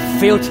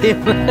 Fill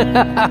him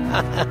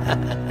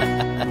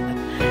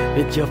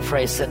with your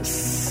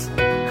presence.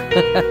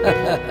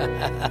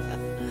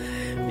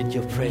 With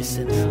your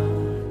presence.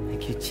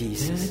 Thank you,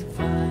 Jesus.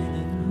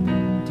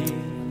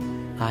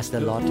 Ask the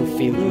Lord to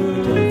fill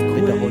you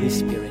with the Holy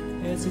Spirit.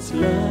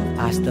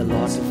 Ask the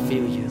Lord to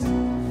fill you.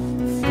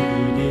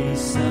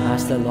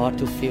 Ask the Lord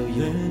to fill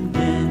you.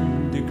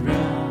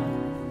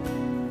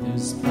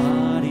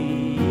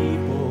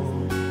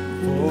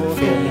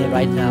 Fill me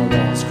right now,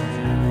 Lord.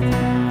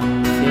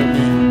 Fill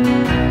me.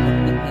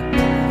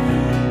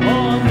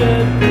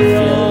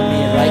 Fill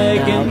me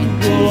right now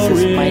in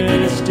Jesus' mighty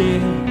name.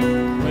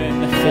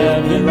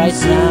 Fill me right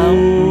now.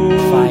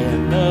 Fire.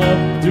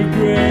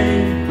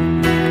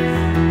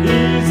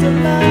 He's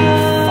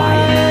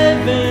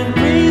alive and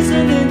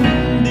risen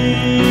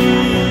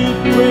indeed.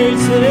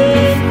 Praise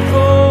Him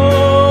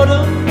for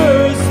the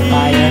mercy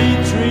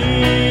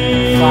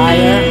tree.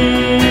 Fire.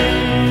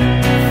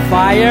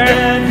 Fire.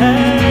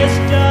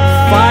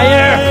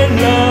 Fire.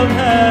 Love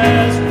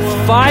has won.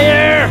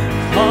 Fire.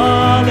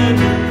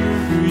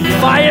 Hallelujah.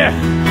 Fire.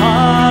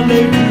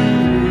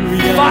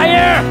 Hallelujah.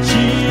 Fire.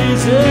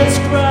 Jesus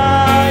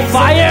Christ.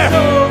 Fire. has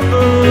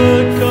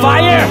overcome.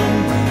 Fire.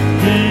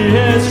 He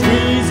has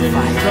risen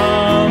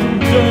from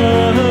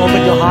the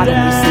Open your heart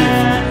and receive.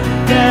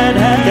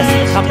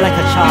 Just come like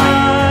a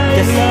child.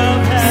 Just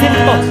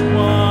simple.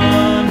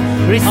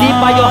 Receive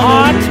by your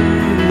heart,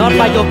 not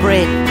by your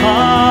brain.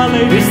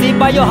 Receive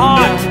by your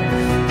heart.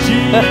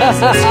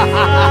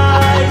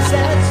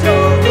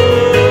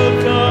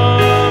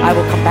 I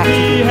will come back to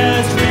you. I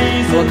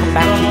will come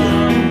back to you.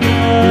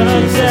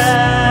 Jesus.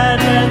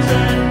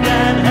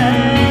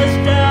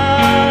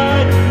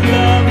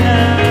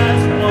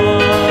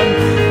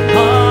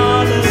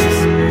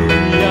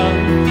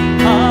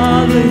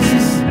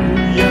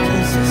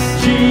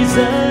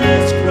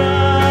 Jesus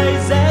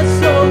Christ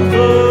has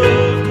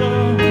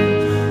overcome.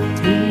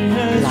 He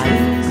has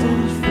risen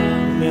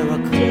from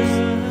Miracles.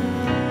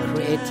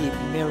 Creative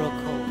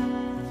miracle.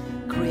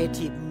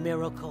 Creative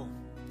miracle.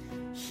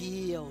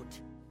 Healed.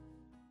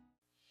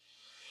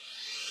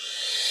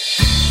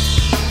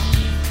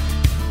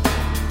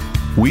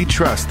 We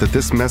trust that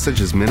this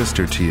message is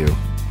ministered to you.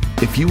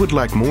 If you would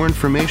like more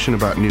information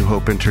about New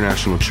Hope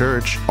International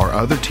Church or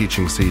other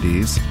teaching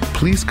CDs,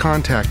 please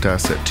contact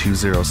us at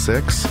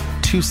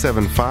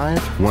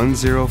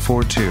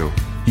 206-275-1042.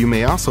 You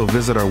may also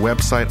visit our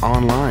website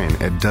online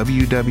at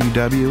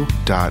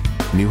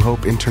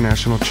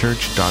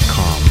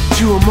www.newhopeinternationalchurch.com.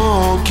 To them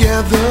all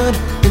gathered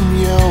in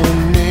your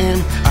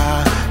name,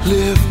 I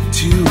lift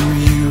to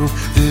you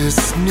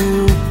this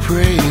new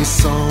praise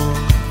song.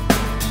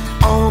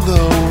 All the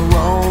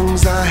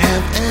wrongs I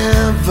have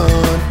ever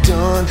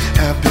done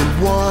have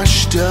been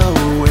washed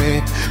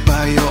away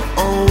by your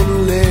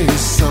only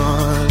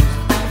Son.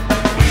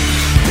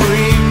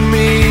 Bring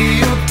me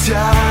your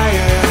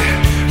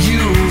tired,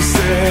 you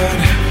said.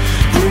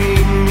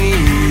 Bring me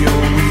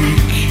your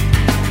weak.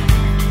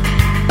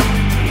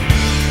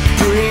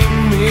 Bring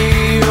me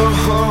your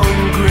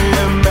hungry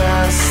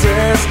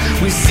masses.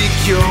 We seek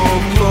your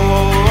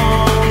glory.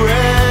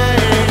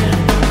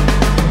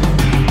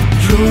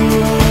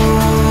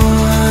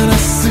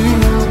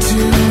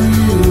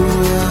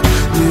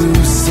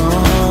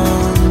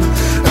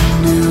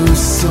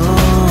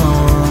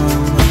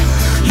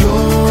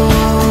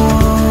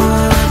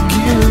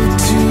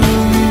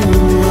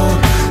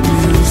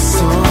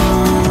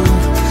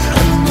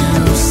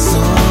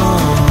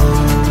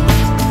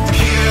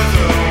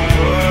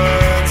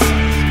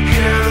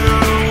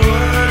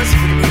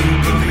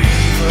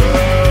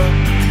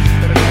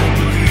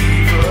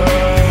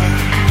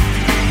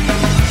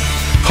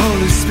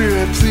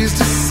 Lord, please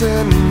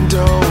descend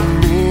on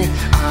me.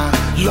 I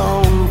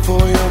long for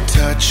your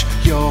touch,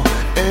 your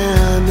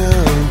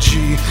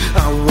energy.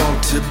 I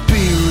want to be